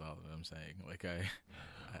 is all that I'm saying. Like, I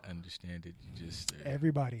understand it. You just...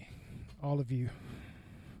 Everybody, all of you,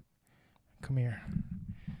 come here.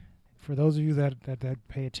 For those of you that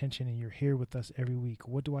pay attention and you're here with us every week,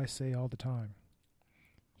 what do I say all the time?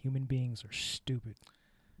 Human beings are stupid.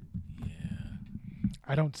 Yeah.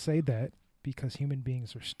 I don't say that because human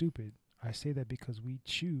beings are stupid. I say that because we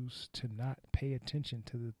choose to not pay attention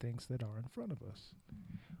to the things that are in front of us.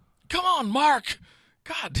 Come on, Mark!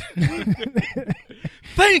 God!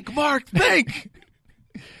 Think, Mark, think!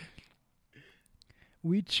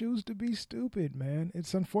 We choose to be stupid, man.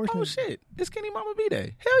 It's unfortunate. Oh, shit. It's Kenny Mama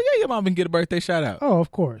B-Day. Hell yeah, your mom can get a birthday shout out. Oh, of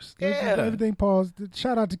course. Yeah. Everything paused.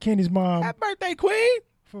 Shout out to Kenny's mom. Happy birthday, Queen!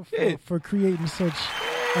 For creating such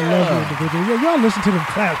a lovely individual. Yeah, y'all listen to them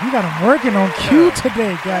claps. We got them working on cue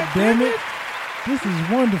today, God damn it. This is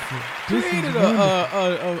wonderful. Created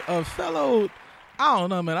a fellow... I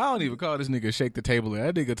don't know, man. I don't even call this nigga shake the table.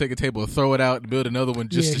 That nigga take a table and throw it out and build another one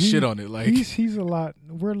just to shit on it. Like he's a lot.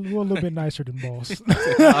 We're a little bit nicer than boss.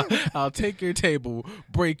 I'll take your table,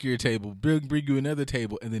 break your table, bring you another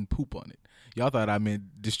table, and then poop on it. Y'all thought I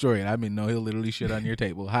meant destroy it. I mean, no, he'll literally shit on your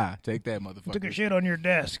table. Ha, take that, motherfucker. Took a shit on your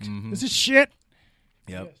desk. Mm-hmm. This is shit.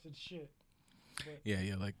 Yep. Yes, it's shit. But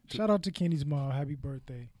yeah. Like shout out to Kenny's mom. Happy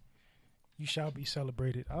birthday. You shall be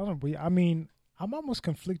celebrated. I'm almost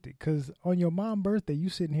conflicted because on your mom's birthday, you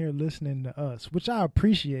sitting here listening to us, which I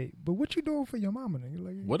appreciate. But what you doing for your mama?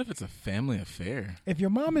 Like, what if it's a family affair? If your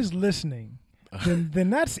mom is listening, then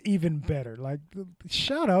that's even better. Like,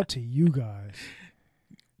 shout out to you guys.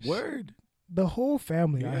 Word. The whole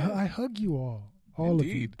family. Yeah. I hug you all. All Indeed.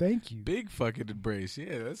 of you. Thank you. Big fucking embrace.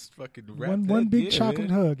 Yeah, that's fucking one big chocolate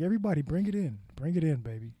hug. Everybody, bring it in. Bring it in,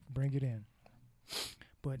 baby. Bring it in.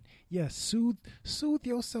 But yes, soothe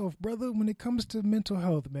yourself, brother. When it comes to mental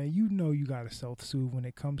health, man, you know you gotta self-soothe when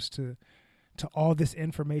it comes to all this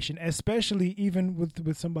information, especially even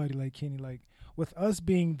with somebody like Kenny, like with us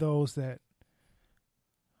being those that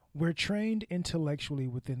we're trained intellectually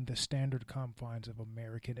within the standard confines of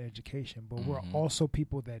American education, but we're also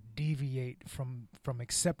people that deviate from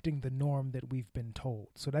accepting the norm that we've been told.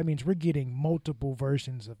 So that means we're getting multiple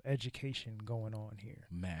versions of education going on here.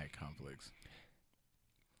 Mad conflicts.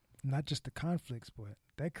 Not just the conflicts, but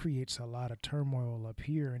that creates a lot of turmoil up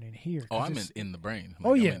here and in here. Oh, I meant in the brain.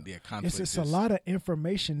 It's a lot of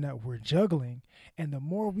information that we're juggling, and the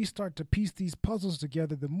more we start to piece these puzzles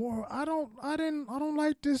together, the more I don't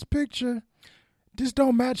like this picture. This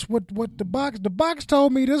don't match what the box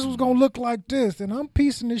told me this was gonna look like this, and I'm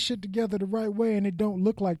piecing this shit together the right way, and it don't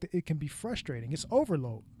look like that. It can be frustrating. It's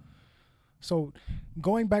overload. So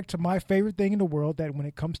going back to my favorite thing in the world that when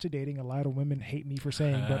it comes to dating, a lot of women hate me for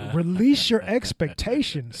saying, but release your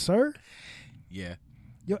expectations, sir. Yeah.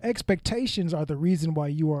 Your expectations are the reason why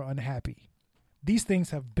you are unhappy. These things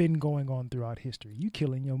have been going on throughout history. You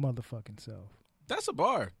killing your motherfucking self. That's a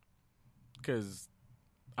bar. Because,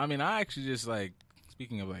 I mean, I actually just, like,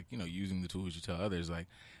 speaking of, like, you know, using the tools you tell others, like,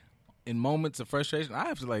 in moments of frustration, I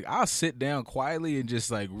have to, like, I'll sit down quietly and just,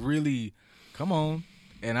 like, really, come on.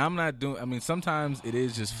 And I'm not doing, I mean, sometimes it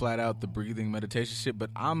is just flat out the breathing meditation shit, but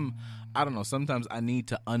I don't know, sometimes I need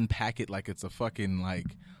to unpack it like it's a fucking, like,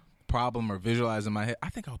 problem or visualize in my head. I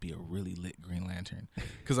think I'll be a really lit Green Lantern.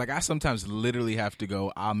 Because, like, I sometimes literally have to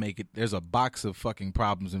go, I'll make it, there's a box of fucking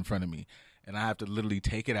problems in front of me, and I have to literally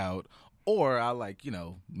take it out. Or I like, you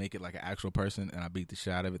know, make it like an actual person and I beat the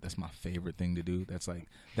shit out of it. That's my favorite thing to do. That's like,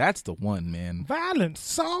 that's the one, man. Violence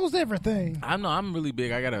solves everything. I know I'm really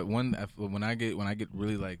big. I got when I get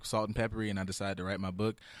really like salt and peppery and I decide to write my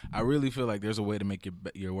book, I really feel like there's a way to make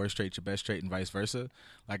your worst trait your best trait and vice versa.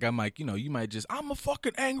 Like I'm like, you know, you might just, I'm a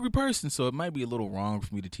fucking angry person. So it might be a little wrong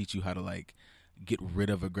for me to teach you how to like get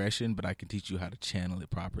rid of aggression, but I can teach you how to channel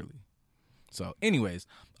it properly. So anyways,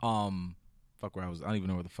 fuck where I was. I don't even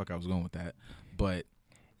know where the fuck I was going with that. But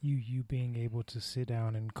you being able to sit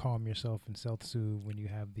down and calm yourself and self-soothe when you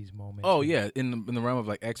have these moments. Oh yeah, in the realm of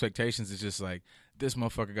like expectations, it's just like this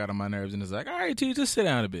motherfucker got on my nerves, and it's like, all right, T, just sit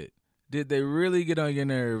down a bit. Did they really get on your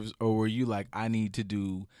nerves, or were you like, I need to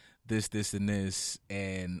do this, this, and this,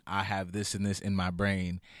 and I have this and this in my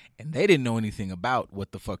brain, and they didn't know anything about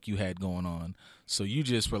what the fuck you had going on, so you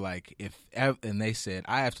just were like, and they said,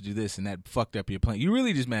 I have to do this, and that fucked up your plan. You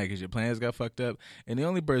really just mad because your plans got fucked up, and the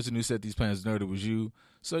only person who set these plans in order was you,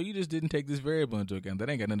 so you just didn't take this variable into account. That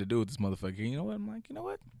ain't got nothing to do with this motherfucker. You know what? I'm like, you know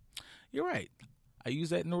what? You're right. I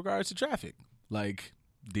use that in regards to traffic. Like,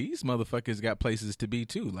 these motherfuckers got places to be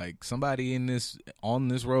too. Like, somebody on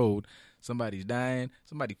this road, somebody's dying,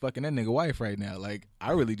 somebody fucking that nigga wife right now. Like,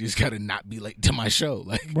 I really just gotta not be late to my show.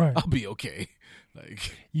 Like, right. I'll be okay.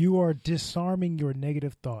 Like, you are disarming your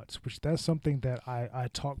negative thoughts, which that's something that I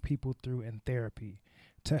talk people through in therapy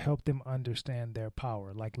to help them understand their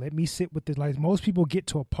power. Like, let me sit with this. Like, most people get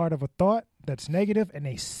to a part of a thought that's negative and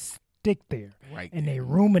they stick there. Right. And they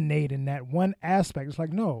ruminate in that one aspect. It's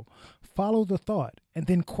like, no, follow the thought and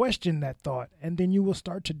then question that thought. And then you will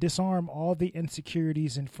start to disarm all the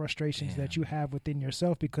insecurities and frustrations that you have within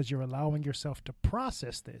yourself because you're allowing yourself to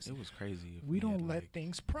process this. It was crazy. We don't let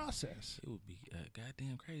things process. It would be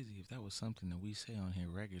goddamn crazy if that was something that we say on here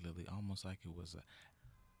regularly, almost like it was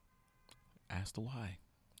ask the why.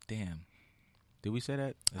 Damn. Did we say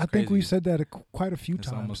that? I think we said that quite a few times.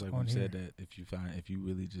 It's almost like we here. said that if you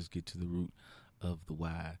really just get to the root of the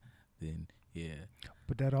why, then yeah.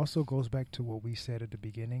 But that also goes back to what we said at the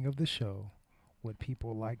beginning of the show, what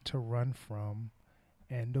people like to run from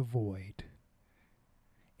and avoid.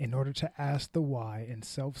 In order to ask the why and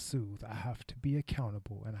self-soothe, I have to be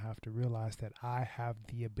accountable and I have to realize that I have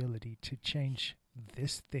the ability to change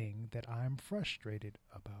this thing that I'm frustrated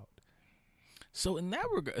about. So in that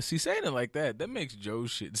regard, see, saying it like that makes Joe's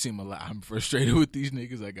shit seem a lot. I'm frustrated with these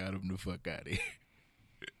niggas. I got them the fuck out of here.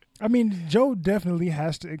 I mean, Joe definitely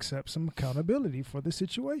has to accept some accountability for the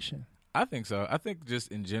situation. I think so. I think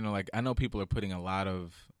just in general, like, I know people are putting a lot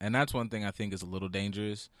of, and that's one thing I think is a little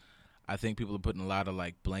dangerous. I think people are putting a lot of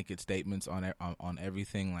like blanket statements on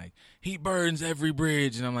everything. Like, he burns every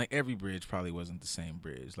bridge, and I'm like, every bridge probably wasn't the same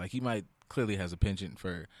bridge. Like, he might clearly has a penchant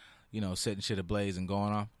for, you know, setting shit ablaze and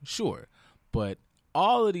going off. Sure. But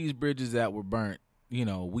all of these bridges that were burnt, you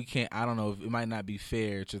know, we can't, I don't know if it might not be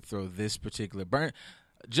fair to throw this particular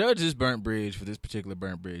judge this burnt bridge for this particular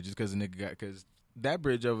burnt bridge just because the nigga because that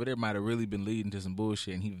bridge over there might have really been leading to some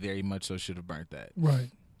bullshit and he very much so should have burnt that.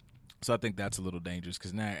 Right. So I think that's a little dangerous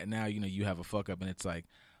because now, you know, you have a fuck up and it's like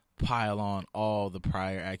pile on all the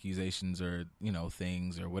prior accusations or, you know,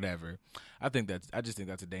 things or whatever. I just think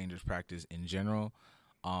that's a dangerous practice in general.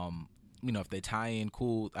 You know, if they tie in,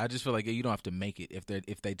 cool. I just feel like you don't have to make it.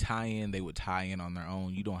 If they tie in, they would tie in on their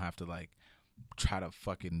own. You don't have to like try to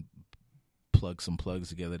fucking plug some plugs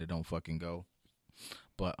together that don't fucking go.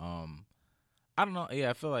 But I don't know.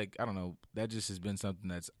 Yeah, I feel like, I don't know. That just has been something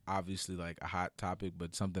that's obviously like a hot topic,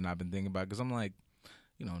 but something I've been thinking about because I'm like,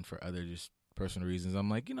 you know, and for other just personal reasons,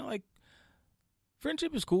 I'm like, you know, like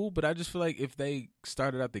friendship is cool, but I just feel like if they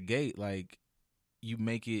started out the gate, like you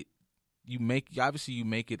make it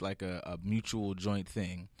like a mutual joint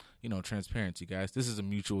thing, you know, transparency, guys. This is a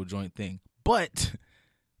mutual joint thing, but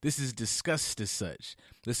this is discussed as such.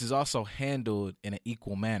 This is also handled in an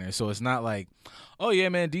equal manner. So it's not like, oh yeah,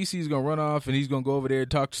 man, DC's gonna run off and he's gonna go over there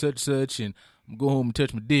and talk to such and I'm gonna go home and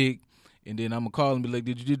touch my dick And then I'm gonna call and be like,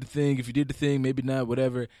 "Did you do the thing? If you did the thing, maybe not,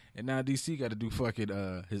 whatever." And now DC got to do fucking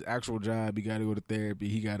his actual job. He got to go to therapy.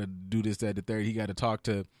 He got to do this, that, the third. He got to talk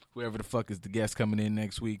to whoever the fuck is the guest coming in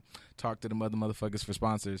next week. Talk to the motherfuckers for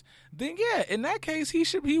sponsors. Then yeah, in that case,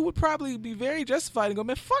 he would probably be very justified and go,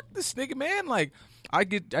 "Man, fuck this nigga, man." Like I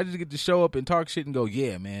just get to show up and talk shit and go,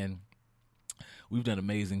 "Yeah, man, we've done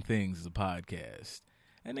amazing things as a podcast."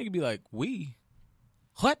 And they could be like, "We,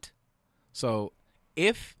 what?" So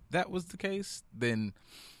if that was the case, then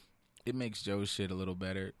it makes Joe's shit a little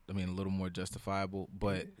better. I mean, a little more justifiable.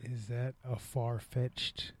 But is that a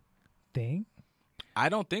far-fetched thing? I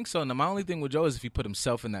don't think so. Now, my only thing with Joe is if he put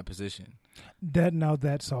himself in that position.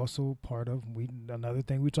 That's also part of another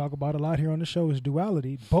thing we talk about a lot here on the show is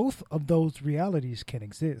duality. Both of those realities can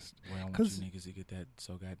exist. Well, I don't want you niggas to get that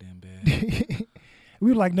so goddamn bad.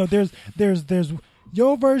 We were like, no, there's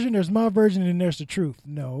your version, there's my version, and there's the truth.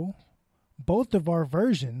 No. Both of our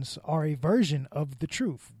versions are a version of the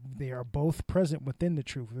truth. They are both present within the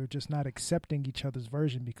truth. We're just not accepting each other's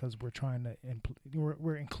version because we're trying to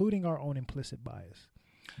we're including our own implicit bias.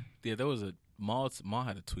 Yeah, there was Maul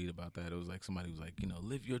had a tweet about that. It was like somebody was like,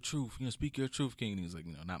 live your truth, speak your truth, King. And he was like,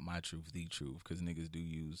 not my truth, the truth, because niggas do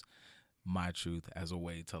use my truth as a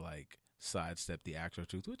way to like sidestep the actual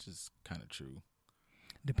truth, which is kind of true.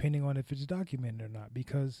 Depending on if it's documented or not,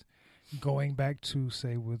 because going back to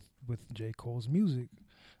say with J. Cole's music,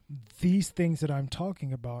 these things that I'm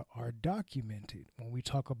talking about are documented. When we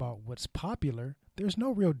talk about what's popular, there's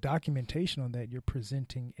no real documentation on that. You're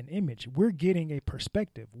presenting an image. We're getting a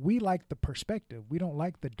perspective. We like the perspective. We don't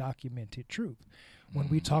like the documented truth. When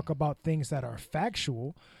we talk about things that are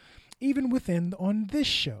factual, even on this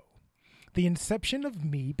show, the inception of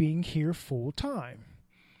me being here full time,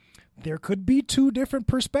 there could be two different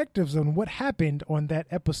perspectives on what happened on that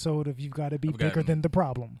episode of You've Got to Be Bigger Than the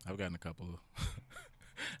Problem. I've gotten a couple.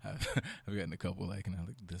 I've gotten a couple like,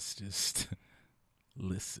 this just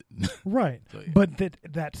listen. Right. So, yeah. But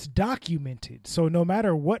that's documented. So no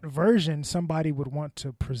matter what version somebody would want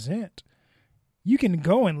to present, you can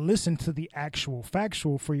go and listen to the actual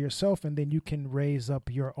factual for yourself, and then you can raise up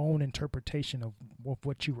your own interpretation of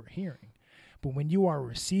what you were hearing. But when you are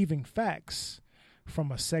receiving facts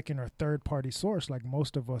from a second or third party source, like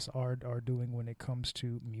most of us are doing when it comes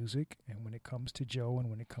to music and when it comes to Joe and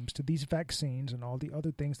when it comes to these vaccines and all the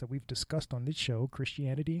other things that we've discussed on this show,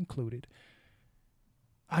 Christianity included,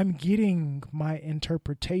 I'm getting my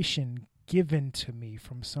interpretation given to me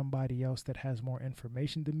from somebody else that has more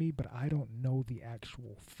information than me, but I don't know the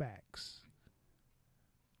actual facts.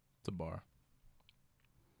 It's a bar.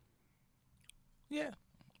 Yeah.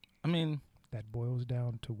 I mean, that boils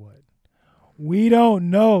down to what? We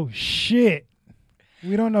don't know shit.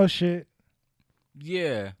 We don't know shit.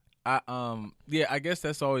 Yeah. I guess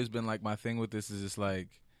that's always been like my thing with this is just like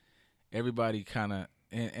everybody kind of,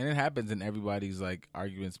 and it happens in everybody's like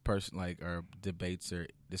arguments, or debates or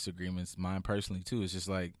disagreements. Mine personally too. It's just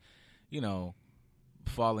like,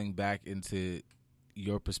 falling back into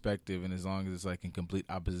your perspective, and as long as it's like in complete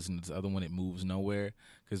opposition to the other one, it moves nowhere.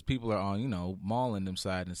 Because people are on, mauling them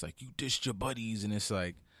side, and it's like you dished your buddies, and it's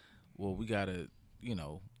like, well, we gotta,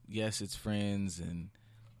 yes, it's friends, and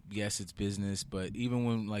yes, it's business, but even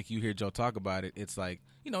when like you hear Joe talk about it, it's like,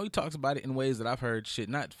 he talks about it in ways that I've heard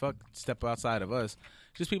step outside of us.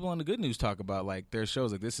 Just people on the Good News talk about like their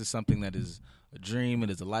shows. Like this is something that is a dream. It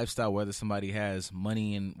is a lifestyle. Whether somebody has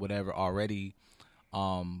money and whatever already,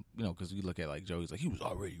 because we look at like Joe, he's like he was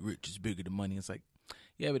already rich. It's bigger than money. It's like,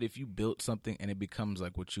 yeah, but if you built something and it becomes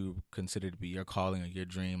like what you consider to be your calling or your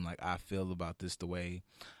dream, like I feel about this the way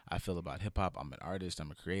I feel about hip hop. I'm an artist.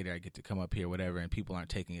 I'm a creator. I get to come up here, whatever, and people aren't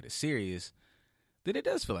taking it as serious. Then it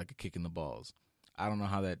does feel like a kick in the balls. I don't know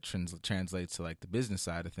how that translates to like the business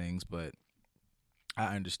side of things, but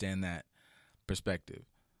I understand that perspective.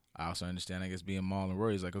 I also understand, I guess, being Maul and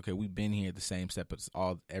Rory is like, okay, we've been here at the same step,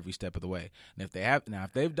 every step of the way. And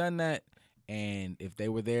if they've done that, and if they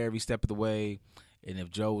were there every step of the way, and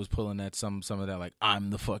if Joe was pulling that some of that, like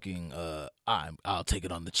I'm the fucking, I'll take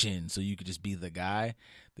it on the chin, so you could just be the guy,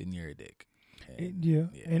 then you're a dick. And,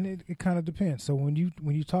 and it kind of depends. So when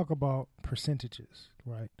you talk about percentages,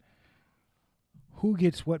 right? Who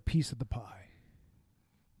gets what piece of the pie,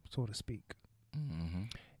 so to speak? Mm-hmm.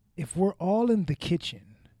 If we're all in the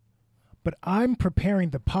kitchen, but I'm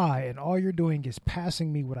preparing the pie and all you're doing is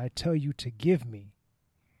passing me what I tell you to give me,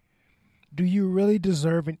 do you really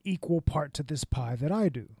deserve an equal part to this pie that I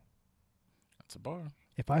do? That's a bar.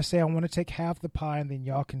 If I say I want to take half the pie and then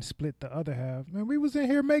y'all can split the other half, man, we was in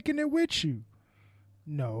here making it with you.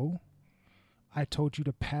 No. I told you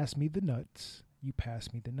to pass me the nuts you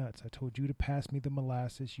pass me the nuts. I told you to pass me the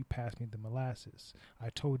molasses, you pass me the molasses. I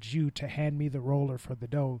told you to hand me the roller for the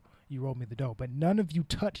dough, you rolled me the dough. But none of you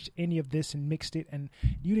touched any of this and mixed it, and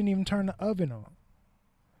you didn't even turn the oven on.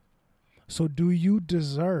 So do you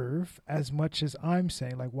deserve as much as I'm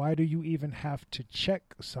saying? Like, why do you even have to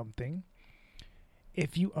check something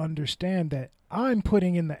if you understand that I'm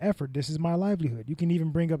putting in the effort? This is my livelihood. You can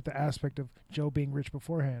even bring up the aspect of Joe being rich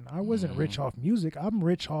beforehand. I wasn't rich off music. I'm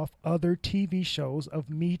rich off other TV shows of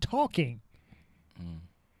me talking.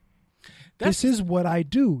 This is what I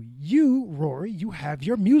do. You, Rory, you have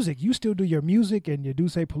your music. You still do your music and your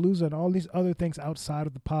Duce Palooza and all these other things outside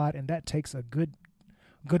of the pod, and that takes a good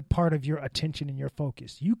part of your attention and your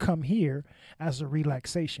focus. You come here as a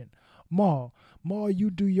relaxation. Maul, you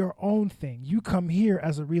do your own thing. You come here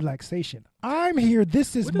as a relaxation. I'm here.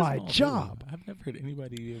 This is my job. I've never heard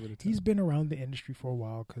anybody be able to tell. He's been around the industry for a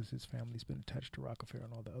while because his family's been attached to Rockefeller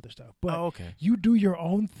and all the other stuff. But okay. You do your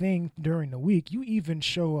own thing during the week. You even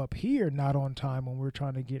show up here not on time when we're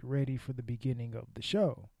trying to get ready for the beginning of the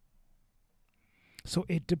show. So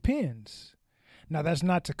it depends. Now, that's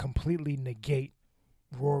not to completely negate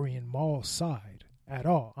Rory and Maul's side at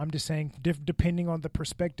all. I'm just saying, depending on the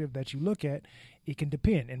perspective that you look at, it can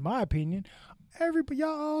depend. In my opinion, y'all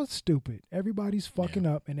all stupid. Everybody's fucking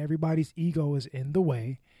up, and everybody's ego is in the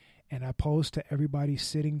way. And opposed to everybody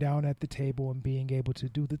sitting down at the table and being able to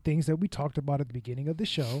do the things that we talked about at the beginning of the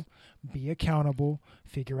show, be accountable,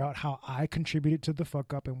 figure out how I contributed to the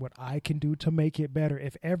fuck up and what I can do to make it better.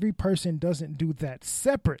 If every person doesn't do that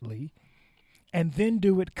separately and then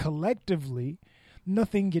do it collectively,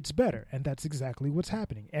 nothing gets better. And that's exactly what's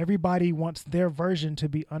happening. Everybody wants their version to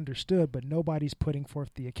be understood, but nobody's putting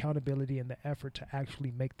forth the accountability and the effort to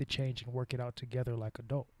actually make the change and work it out together like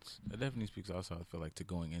adults. That definitely speaks also, I feel like, to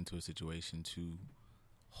going into a situation to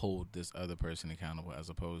hold this other person accountable,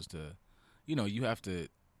 as opposed to, you have to,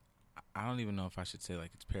 I don't even know if I should say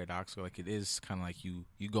like it's paradoxical. Like, it is kind of like you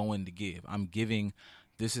go in to give. I'm giving,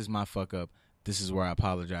 this is my fuck up. This is where I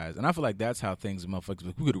apologize. And I feel like that's how things, motherfuckers,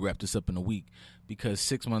 like, we could have wrapped this up in a week, because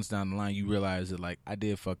 6 months down the line, you realize that, like, I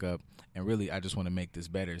did fuck up, and really, I just want to make this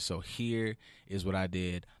better. So here is what I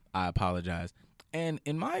did. I apologize. And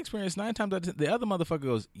in my experience, 9 times out of 10, the other motherfucker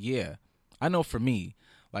goes, yeah, I know for me.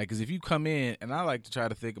 Like, because if you come in, and I like to try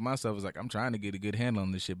to think of myself as, like, I'm trying to get a good handle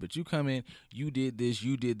on this shit, but you come in, you did this,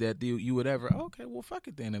 you did that, you whatever. Okay, well, fuck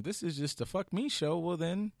it then. If this is just a fuck me show, well,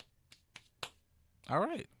 then, all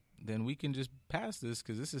right. Then we can just pass this,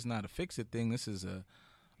 because this is not a fix-it thing. This is a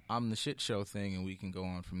I'm the shit show thing, and we can go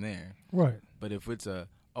on from there. Right. But if it's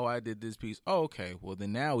I did this piece. Oh, okay. Well,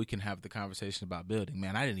 then now we can have the conversation about building.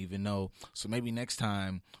 Man, I didn't even know. So maybe next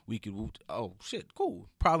time we could, oh, shit, cool.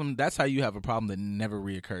 Problem, that's how you have a problem that never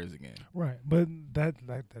reoccurs again. Right. But that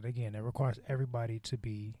again, that requires everybody to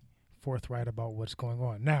be forthright about what's going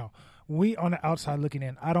on. Now, we on the outside looking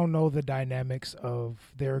in, I don't know the dynamics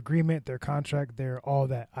of their agreement, their contract, their all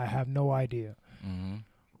that. I have no idea. Mm-hmm.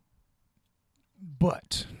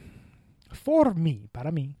 But for me,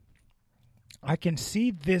 I can see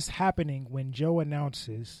this happening when Joe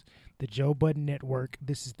announces the Joe Budden Network.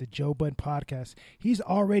 This is the Joe Budden Podcast. He's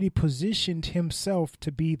already positioned himself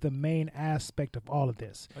to be the main aspect of all of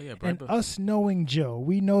this. Oh, yeah, and us knowing Joe,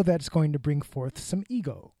 we know that's going to bring forth some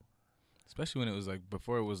ego. Especially when it was like,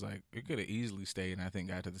 before it was like, it could have easily stayed and I think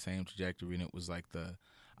got to the same trajectory, and it was like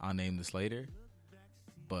I'll name this later.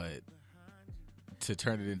 But to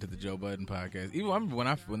turn it into the Joe Budden Podcast, even I remember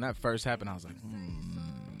when that first happened, I was like,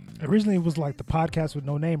 Originally, it was like the podcast with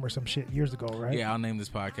no name or some shit years ago, right? Yeah, I'll name this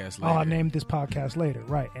podcast later. Oh, I'll name this podcast later,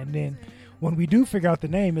 right. And then when we do figure out the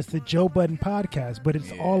name, it's the Joe Budden Podcast, but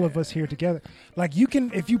it's all of us here together. Like, you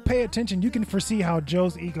can, if you pay attention, you can foresee how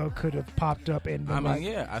Joe's ego could have popped up. And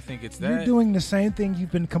I think it's that. You're doing the same thing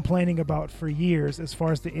you've been complaining about for years as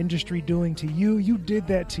far as the industry doing to you. You did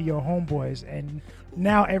that to your homeboys, and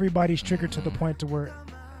now everybody's triggered to the point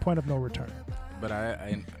of no return. But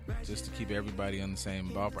I just to keep everybody on the same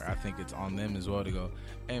ballpark, I think it's on them as well to go,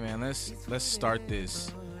 hey man, let's start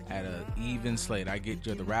this at an even slate. I get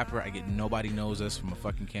you're the rapper, I get nobody knows us from a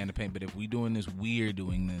fucking can of paint, but if we're doing this, we're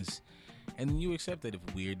doing this. And then you accept that if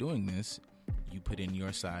we're doing this, you put in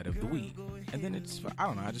your side of the we. And then it's, I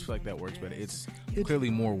don't know, I just feel like that works better. It's clearly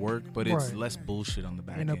more work, but it's right. Less bullshit on the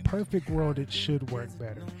back end. In a perfect world, it should work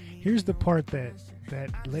better. Here's the part that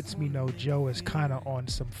lets me know Joe is kind of on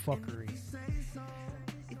some fuckery.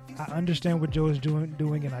 I understand what Joe is doing,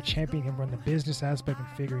 and I champion him from the business aspect and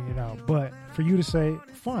figuring it out. But for you to say,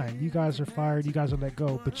 fine, you guys are fired, you guys are let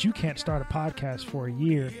go, but you can't start a podcast for a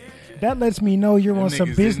year, that lets me know you're on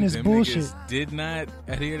some business bullshit. Did not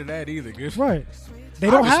adhere to that either. Good. Right. They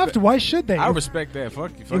don't have to. Why should they? I respect that.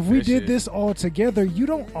 Fuck you. Fuck if we that did shit. this all together, you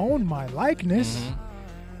don't own my likeness.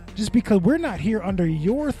 Mm-hmm. Just because we're not here under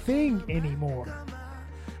your thing anymore.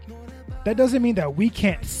 That doesn't mean that we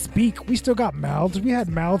can't speak. We still got mouths. We had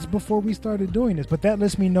mouths before we started doing this. But that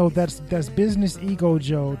lets me know that's business ego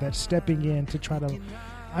Joe that's stepping in to try to...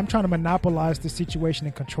 I'm trying to monopolize the situation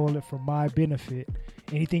and control it for my benefit.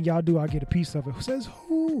 Anything y'all do, I'll get a piece of it. Who says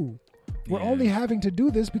who? We're only having to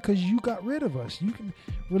do this because you got rid of us. You can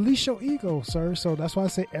release your ego, sir. So that's why I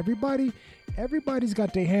say everybody's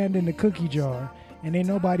got their hand in the cookie jar, and ain't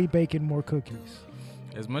nobody baking more cookies.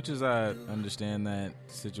 As much as I understand that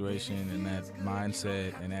situation and that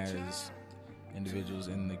mindset, and as individuals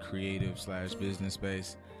in the creative / business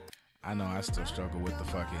space, I know I still struggle with the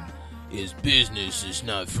fucking "is business, it's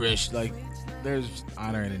not fresh." Like, there's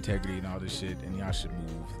honor and integrity and all this shit, and y'all should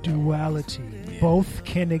move. Duality. Yeah. Both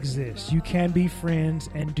can exist. You can be friends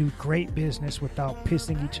and do great business without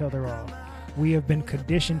pissing each other off. We have been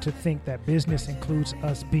conditioned to think that business includes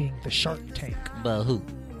us being the Shark Tank. But who?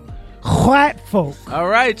 White folk. All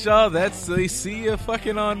right, y'all. That's see you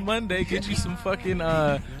fucking on Monday. Get you some fucking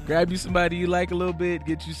grab you somebody you like a little bit.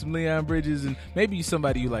 Get you some Leon Bridges and maybe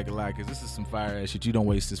somebody you like a lot, because this is some fire ass shit. You don't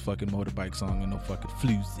waste this fucking motorbike song on no fucking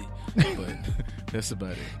floozy. But that's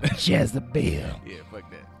about it. Jezebel. Yeah, fuck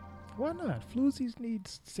that. Why not? Floozies need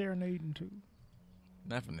serenading too.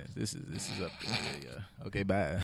 Not from this. This is up there. Yeah. Okay, bye.